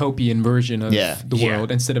more utopian version of Yeah. the Yeah.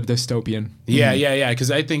 world instead of dystopian. Yeah.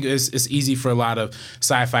 Because I think it's easy for a lot of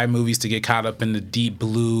sci-fi movies to get caught up in the deep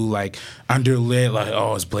blue, like underlit, like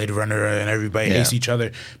it's Blade Runner and everybody hates each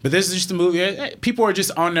other. But this is just a movie. People are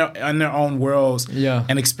just on their own worlds, Yeah.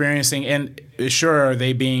 and experiencing. And sure, are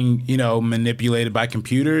they being manipulated by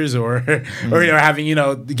computers or having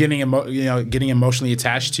getting emotionally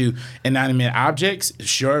attached to inanimate objects?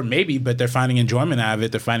 Sure, maybe, but they're finding enjoyment out of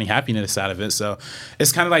it. They're finding happiness out of it. So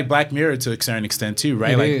it's kind of like Black Mirror to a certain extent too,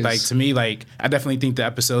 right? It Like is. to me, like I definitely think the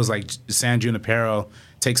episodes like San Junipero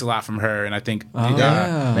takes a lot from Her, and I think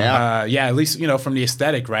at least from the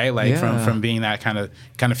aesthetic, right? Like Yeah. from being that kind of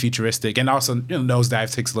futuristic, and also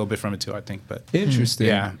Nosedive takes a little bit from it too, I think. But Interesting.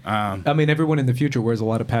 yeah, I mean, everyone in the future wears a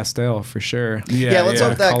lot of pastel for sure. Yeah, let's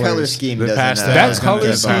hope that color Colors. scheme The doesn't. pastel. That color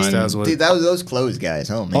The scheme- pastels was- Dude, that was those clothes guys.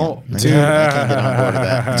 Oh man, Oh, I dude. can't get on board with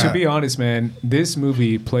that. To be honest, man, this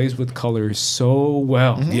movie plays with colors so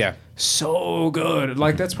well. yeah. So good.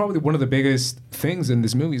 Like, that's probably one of the biggest things in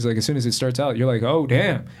this movie. Is like, as soon as it starts out, you're like, oh,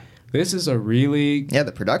 damn. This is a really Yeah,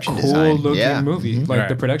 the production cool design. looking Yeah. movie. Like, Right.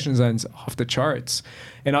 the production design's off the charts.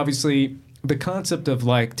 And obviously, the concept of,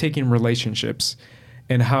 like, taking relationships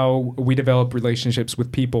and how we develop relationships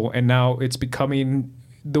with people, and now it's becoming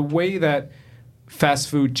the way that fast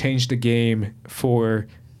food changed the game for,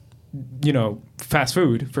 fast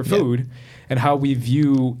food, for food, and how we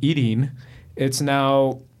view eating. It's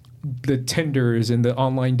now the Tinders and the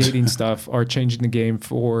online dating stuff are changing the game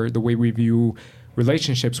for the way we view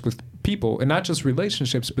relationships with people, and not just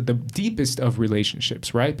relationships, but the deepest of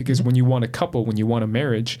relationships, right? Because when you want a couple, when you want a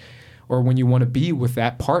marriage, or when you want to be with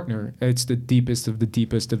that partner, it's the deepest of the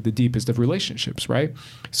deepest of the deepest of relationships, right?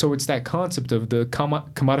 So it's that concept of the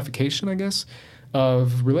commodification, I guess,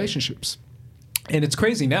 of relationships. And it's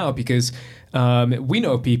crazy now because we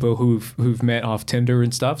know people who've met off Tinder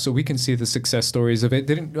and stuff, so we can see the success stories of it.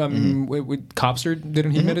 Didn't Copster,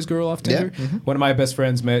 didn't he met his girl off Tinder? Yeah. One of my best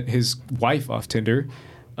friends met his wife off Tinder.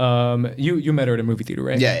 You met her at a movie theater,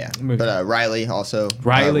 right? Yeah. But Riley also.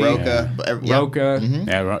 Roca.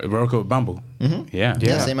 Roca. Roca with Bumble. Yeah,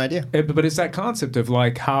 same idea. But it's that concept of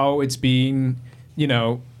like how it's being,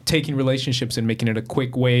 taking relationships and making it a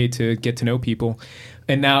quick way to get to know people.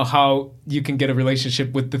 And now how you can get a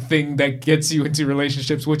relationship with the thing that gets you into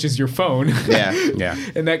relationships, which is your phone. Yeah.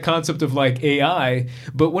 And that concept of like AI.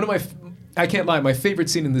 But one of I can't lie, my favorite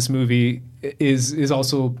scene in this movie is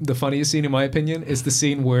also the funniest scene in my opinion. Is the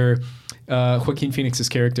scene where Joaquin Phoenix's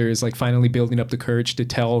character is like finally building up the courage to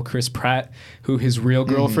tell Chris Pratt who his real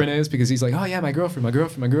girlfriend is, because he's like, oh yeah, my girlfriend.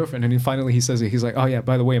 And then finally he says it. He's like, oh yeah,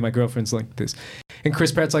 by the way, my girlfriend's like this. And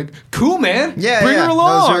Chris Pratt's like, cool, man. Yeah, bring her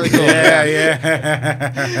along. Really cool.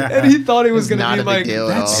 Yeah. And he thought he was going to be like,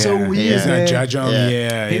 that's so weird. He's man. gonna judge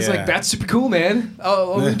him. He's like, that's super cool, man.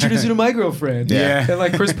 I'll introduce you to my girlfriend. Yeah. And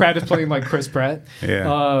like Chris Pratt is playing like Chris Pratt.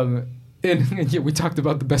 Yeah. And we talked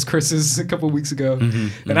about the best Chris's a couple of weeks ago.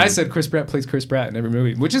 And I said Chris Pratt plays Chris Pratt in every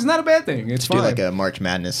movie, which is not a bad thing. It's fine. Do like a March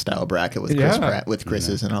Madness style bracket with Chris Pratt, with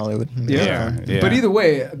Chris's in Hollywood. Yeah. But either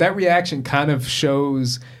way, that reaction kind of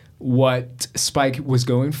shows what Spike was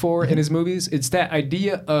going for in his movies. It's that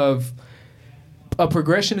idea of a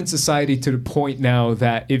progression in society to the point now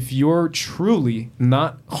that if you're truly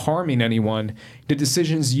not harming anyone, the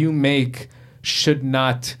decisions you make should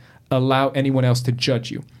not allow anyone else to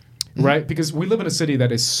judge you, right? Because we live in a city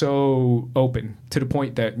that is so open to the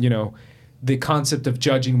point that, the concept of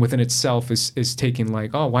judging within itself is taking like,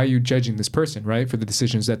 oh, why are you judging this person, right, for the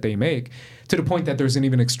decisions that they make, to the point that there's an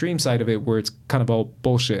even extreme side of it where it's kind of all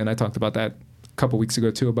bullshit. And I talked about that a couple weeks ago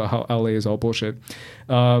too, about how LA is all bullshit,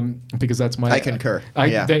 because that's my... I concur.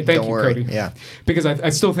 Thank you, Cody. Yeah. Because I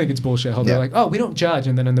still think it's bullshit how they're like, oh, we don't judge,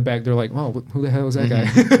 and then in the back they're like, oh, who the hell is that guy?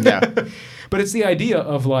 Yeah. But it's the idea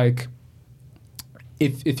of like,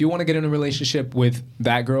 if you want to get in a relationship with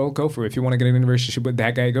that girl, go for it. If you want to get in a relationship with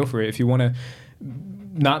that guy, go for it. If you want to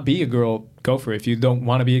not be a girl, go for it. If you don't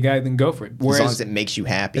want to be a guy, then go for it. Whereas, as long as it makes you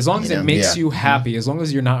happy. As long as it makes you happy, as long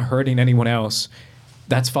as you're not hurting anyone else,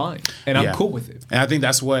 that's fine. And I'm cool with it. And I think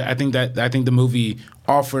that's what I think the movie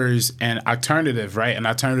offers an alternative, right? An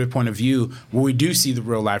alternative point of view where we do see the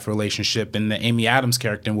real life relationship and the Amy Adams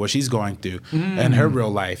character and what she's going through and her real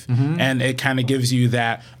life. And it kind of gives you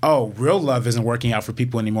that, real love isn't working out for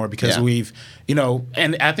people anymore because we've,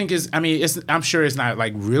 and I think I'm sure it's not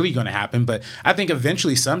like really going to happen, but I think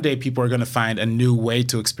eventually someday people are going to find a new way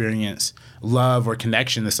to experience love or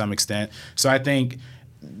connection to some extent. So I think,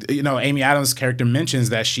 Amy Adams' character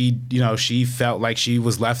mentions that she felt like she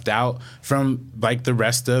was left out from like the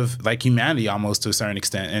rest of like humanity almost to a certain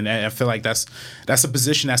extent, and I feel like that's a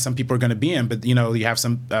position that some people are going to be in. But you have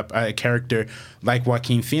some a character like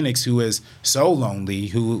Joaquin Phoenix who is so lonely,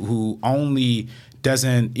 who only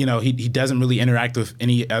doesn't he doesn't really interact with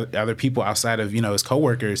any other people outside of his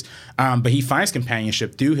coworkers, but he finds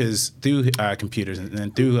companionship through computers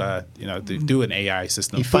and through an AI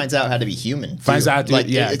system. He finds out how to be human.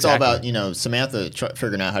 It's all about Samantha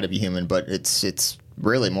figuring out how to be human, but it's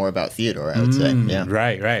really more about Theodore, I would say. Yeah.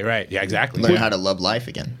 Right. Yeah, exactly. Learn how to love life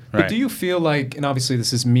again. But do you feel like, and obviously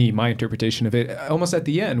this is my interpretation of it, almost at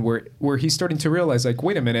the end where he's starting to realize like,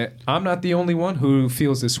 wait a minute, I'm not the only one who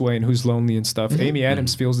feels this way and who's lonely and stuff. Amy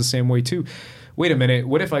Adams feels the same way too. Wait a minute,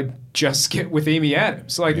 what if I just get with Amy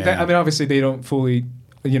Adams? Like, obviously they don't fully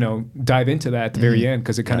dive into that at the very end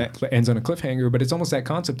because it kind of ends on a cliffhanger, but it's almost that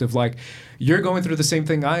concept of like, you're going through the same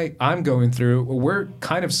thing I'm going through. We're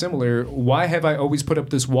kind of similar. Why have I always put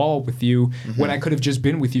up this wall with you when I could have just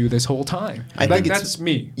been with you this whole time? I think that's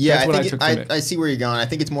me. Yeah, that's what I took from it. I see where you're going. I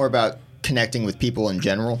think it's more about connecting with people in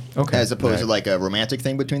general, as opposed to like a romantic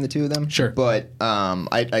thing between the two of them. Sure. But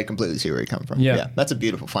I completely see where you come from. Yeah. That's a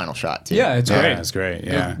beautiful final shot too. Yeah, it's great. It's great.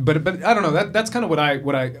 Yeah. But I don't know. That's kind of what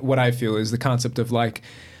I feel is the concept of like,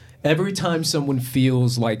 every time someone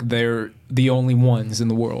feels like they're the only ones in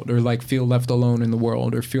the world, or like feel left alone in the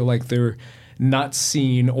world, or feel like they're not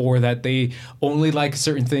seen, or that they only like a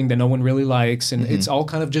certain thing that no one really likes, and it's all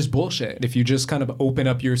kind of just bullshit. If you just kind of open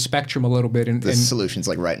up your spectrum a little bit, and the solution's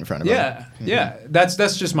like right in front of them. Yeah,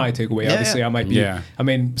 that's just my takeaway. Obviously, I might be. Yeah. I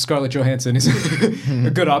mean, Scarlett Johansson is a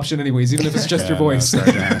good option, anyways, even if it's just your voice.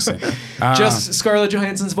 Just Scarlett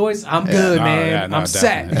Johansson's voice, I'm good, man. I'm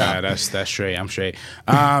set. Yeah, that's straight. I'm straight.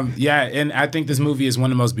 And I think this movie is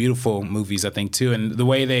one of the most beautiful movies, I think, too, and the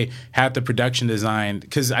way they had the production design,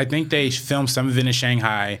 because I think they filmed some of it in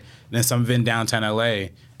Shanghai, and then some of it in downtown LA,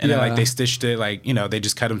 and then like they stitched it, like, you know, they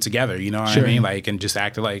just cut them together, you know what I mean, like, and just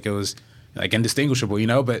acted like it was like indistinguishable, you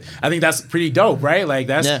know. But I think that's pretty dope, right? Like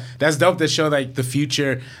that's dope to show like the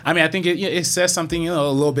future. I mean, I think it says something, you know,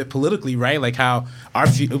 a little bit politically, right? Like how our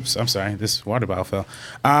oops, I'm sorry, this water bottle fell.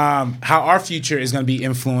 How our future is going to be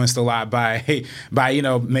influenced a lot by you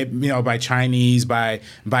know, maybe, you know, by Chinese, by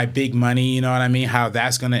big money, you know what I mean? How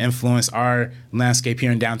that's going to influence our landscape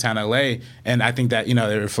here in downtown LA, and I think that, you know,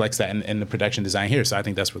 it reflects that in the production design here. So I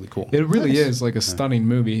think that's really cool. It really is like a stunning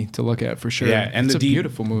movie to look at, for sure. Yeah, and it's a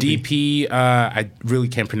beautiful movie. DP. I really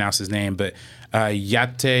can't pronounce his name, but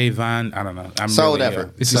Yate Van, I don't know. Solid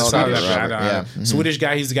effort. It's a solid effort. Swedish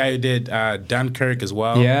guy. He's the guy who did Dunkirk as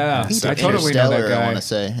well. Yeah, I totally know that guy. I want to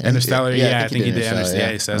say Interstellar. I think he did Interstellar.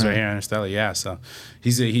 Yeah, he says right here Interstellar. Yeah, so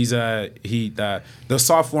those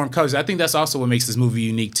soft form colors. I think that's also what makes this movie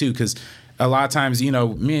unique too, because a lot of times, you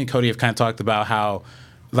know, me and Cody have kind of talked about how,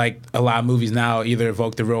 like, a lot of movies now either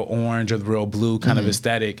evoke the real orange or the real blue kind of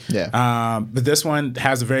aesthetic. Yeah. But this one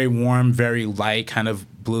has a very warm, very light kind of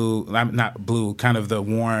blue, not blue, kind of the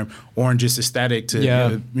warm orangeist aesthetic to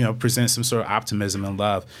you know, present some sort of optimism and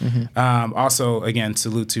love. Also, again,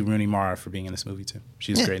 salute to Rooney Mara for being in this movie too.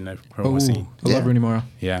 She's great in her one scene. I love Rooney Mara.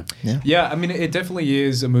 Yeah. I mean, it definitely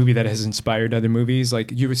is a movie that has inspired other movies.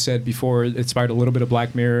 Like you said before, it inspired a little bit of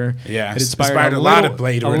Black Mirror. Yeah, it inspired a lot of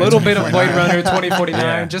Blade Runner. A little bit of Blade Runner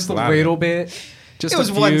 2049, just a little bit. Just it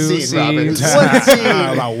was a one few scene, Robin. It was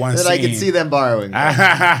About one scene that I could see them borrowing.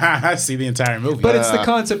 I see the entire movie. But it's the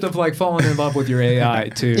concept of like falling in love with your AI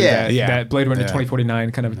too. That Blade Runner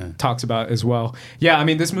 2049 kind of talks about as well. Yeah, I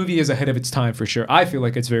mean, this movie is ahead of its time for sure. I feel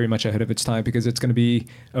like it's very much ahead of its time because it's going to be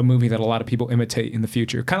a movie that a lot of people imitate in the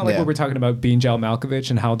future. Kind of like what we're talking about Beanjal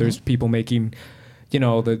Malkovich and how there's people making, you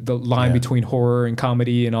know, the line between horror and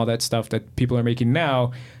comedy and all that stuff that people are making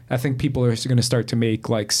now. I think people are going to start to make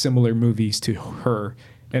like similar movies to her,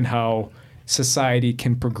 and how society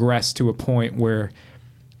can progress to a point where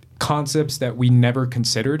concepts that we never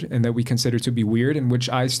considered and that we consider to be weird, and which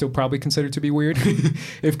I still probably consider to be weird.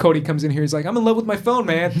 If Cody comes in here, he's like, I'm in love with my phone,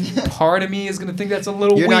 man. Part of me is going to think that's a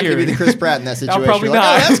little weird. You're not going to be the Chris Pratt in that situation. I'll probably You're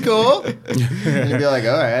not. Like, oh, that's cool. And you'll be like,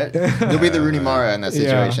 all right. You'll be the Rooney Mara in that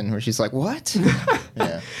situation where she's like, what?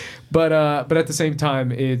 Yeah. But at the same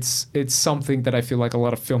time, it's something that I feel like a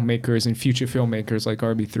lot of filmmakers and future filmmakers like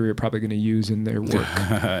RB3 are probably going to use in their work.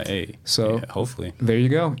 Hopefully. There you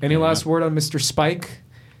go. Any last word on Mr. Spike?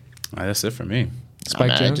 That's it for me.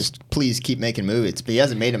 Spike Jonze? Just please keep making movies. But he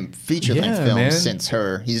hasn't made a feature-length film since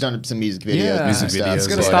her. He's done some music videos. He's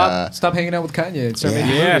gonna stop hanging out with Kanye and start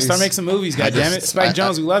making movies. Start making some movies. God damn it, Spike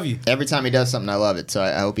Jonze, we love you. Every time he does something, I love it. So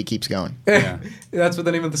I hope he keeps going. That's what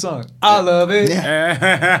the name of the song. I love it.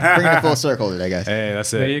 Bringing it full circle today, guys. Hey,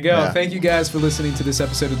 that's it. There you go. Thank you guys for listening to this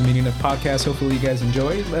episode of the Meaning of Podcast. Hopefully you guys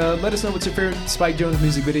enjoyed. Let us know what's your favorite Spike Jonze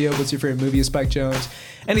music video. What's your favorite movie of Spike Jonze?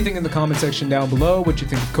 Anything in the comment section down below. What you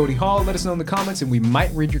think of Cody Hall? Let us know in the comments, and we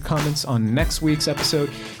might read your comments on next week's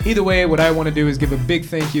episode. Either way, what I want to do is give a big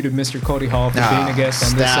thank you to Mr. Cody Hall for being a guest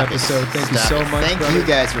on this episode. Thank you so much. Thank you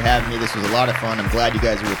guys for having me. This was a lot of fun. I'm glad you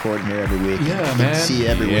guys are recording here every week. Yeah, man. Man. See you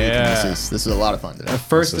every week. And this is a lot of fun today. Our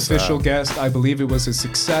first official guest. I believe it was a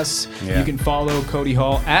success. You can follow Cody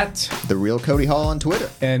Hall at The Real Cody Hall on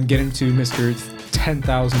Twitter and get him to Mr.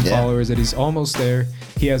 10,000 followers that he's almost there.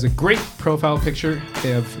 He has a great profile picture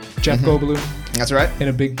of Jeff Goldblum. That's right. In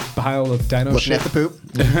a big pile of dino Looking shit. at the poop.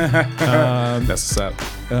 That's what's up.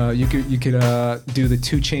 You could do the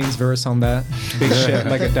 2 Chainz verse on that. Big shit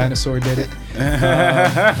like a dinosaur did it.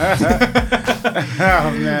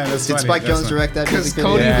 Oh man, that's Did Spike Jonze direct that? Because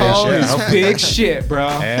Cody Hall is big shit, bro.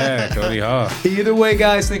 Yeah, Cody Hall. Either way,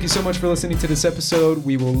 guys, thank you so much for listening to this episode.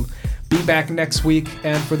 We will be back next week.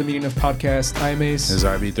 And for the Meaning of Podcast, I'm Ace. This is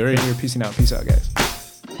RB3. And we're peacing out. Peace out, guys.